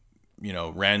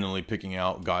randomly picking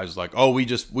out guys like, oh,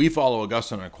 we follow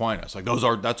Augustine and Aquinas, like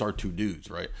that's our two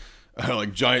dudes, right?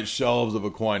 Like giant shelves of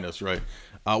Aquinas, right?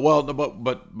 But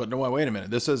no, wait a minute.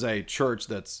 This is a church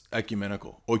that's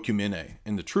ecumenical, oikumene,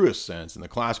 in the truest sense, in the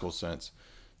classical sense,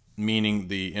 meaning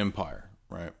the empire,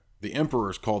 right? The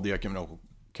emperors called the ecumenical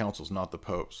councils, not the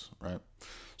popes, right?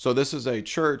 So this is a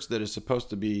church that is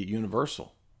supposed to be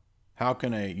universal. How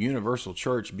can a universal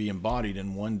church be embodied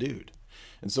in one dude?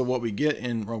 And so what we get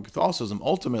in Roman Catholicism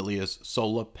ultimately is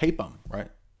sola papam, right?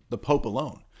 The Pope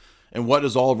alone. And what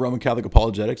does all of Roman Catholic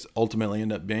apologetics ultimately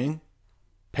end up being?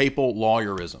 Papal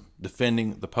lawyerism,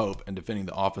 defending the Pope and defending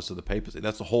the office of the papacy.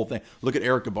 That's the whole thing. Look at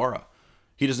Eric Ibarra.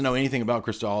 He doesn't know anything about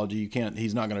Christology.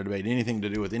 He's not going to debate anything to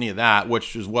do with any of that,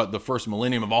 which is what the first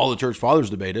millennium of all the church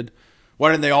fathers debated. Why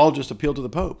didn't they all just appeal to the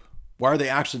Pope? Why are they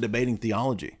actually debating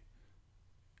theology?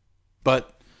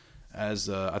 But as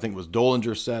I think it was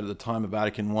Dolinger said at the time of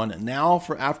Vatican I, and now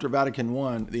after Vatican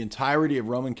I, the entirety of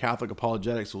Roman Catholic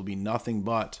apologetics will be nothing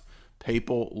but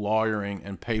papal lawyering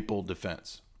and papal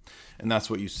defense. And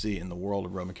that's what you see in the world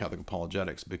of Roman Catholic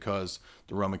apologetics. Because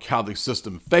the Roman Catholic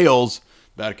system fails,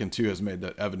 Vatican II has made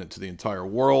that evident to the entire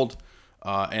world,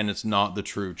 and it's not the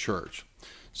true church.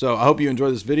 So I hope you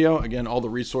enjoyed this video. Again, all the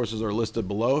resources are listed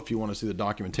below if you want to see the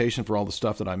documentation for all the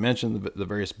stuff that I mentioned, the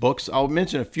various books. I'll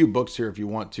mention a few books here if you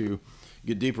want to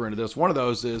get deeper into this. One of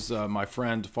those is my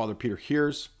friend, Father Peter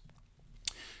Heers.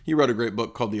 He wrote a great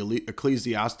book called The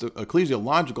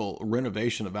Ecclesiological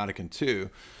Renovation of Vatican II,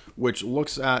 which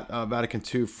looks at Vatican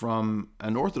II from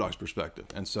an Orthodox perspective.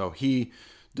 And so he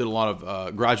did a lot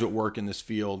of graduate work in this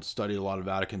field, studied a lot of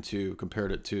Vatican II,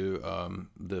 compared it to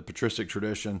the patristic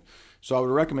tradition. So I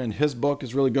would recommend his book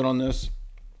is really good on this.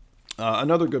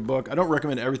 Another good book, I don't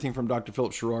recommend everything from Dr.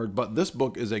 Philip Sherrard, but this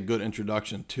book is a good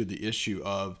introduction to the issue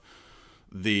of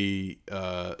the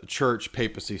church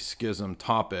papacy schism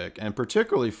topic, and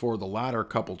particularly for the latter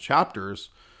couple chapters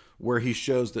where he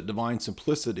shows that divine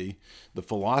simplicity, the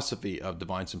philosophy of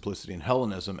divine simplicity in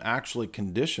Hellenism, actually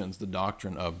conditions the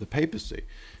doctrine of the papacy.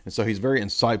 And so he's very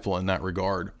insightful in that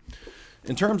regard.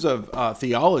 In terms of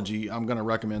theology, I'm going to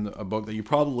recommend a book that you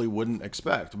probably wouldn't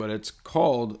expect, but it's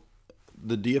called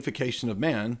The Deification of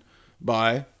Man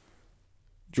by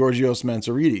Georgios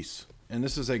Mansourides. And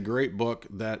this is a great book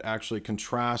that actually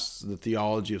contrasts the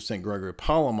theology of St. Gregory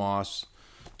Palamas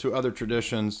to other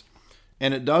traditions.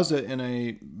 And it does it in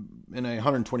a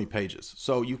 120 pages.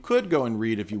 So you could go and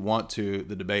read, if you want to,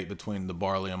 the debate between the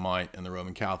Barlaamite and the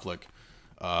Roman Catholic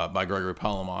by Gregory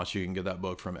Palamas. You can get that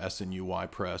book from SNUY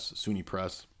Press, SUNY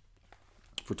Press.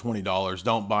 for $20.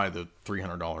 Don't buy the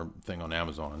 $300 thing on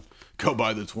Amazon. Go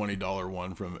buy the $20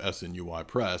 one from SNUY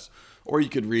Press. Or you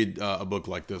could read a book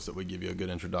like this that would give you a good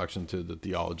introduction to the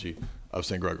theology of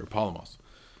St. Gregory Palamas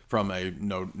from a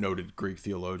noted Greek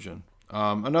theologian.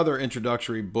 Another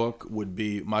introductory book would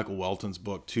be Michael Welton's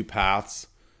book, Two Paths,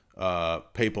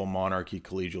 Papal Monarchy,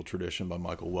 Collegial Tradition by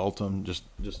Michael Welton. Just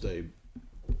a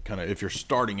kind of, if you're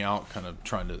starting out, kind of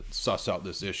trying to suss out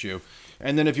this issue.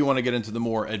 And then if you want to get into the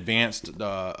more advanced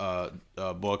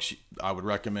books, I would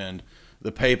recommend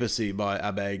The Papacy by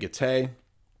Abbe Guette,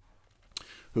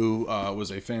 who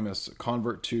was a famous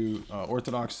convert to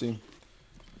Orthodoxy.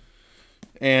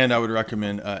 And I would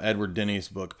recommend Edward Denny's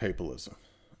book, Papalism,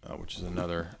 which is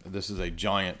another, this is a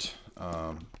giant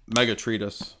mega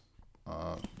treatise,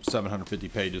 750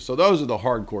 pages. So those are the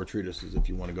hardcore treatises if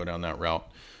you want to go down that route.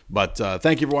 But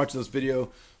thank you for watching this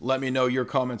video. Let me know your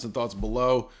comments and thoughts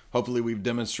below. Hopefully we've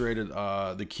demonstrated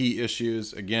the key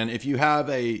issues. Again, if you have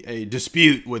a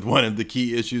dispute with one of the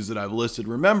key issues that I've listed,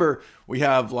 remember we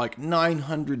have like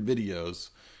 900 videos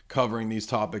covering these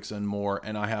topics and more.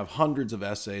 And I have hundreds of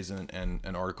essays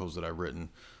and articles that I've written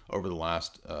over the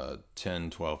last 10,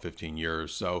 12, 15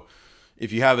 years. So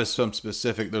if you have some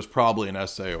specific, there's probably an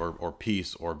essay or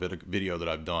piece or video that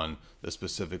I've done that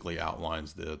specifically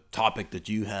outlines the topic that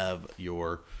you have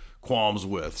your qualms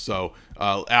with. So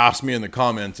ask me in the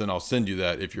comments and I'll send you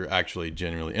that if you're actually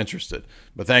genuinely interested.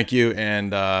 But thank you,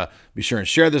 and be sure and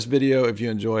share this video if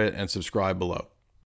you enjoy it, and subscribe below.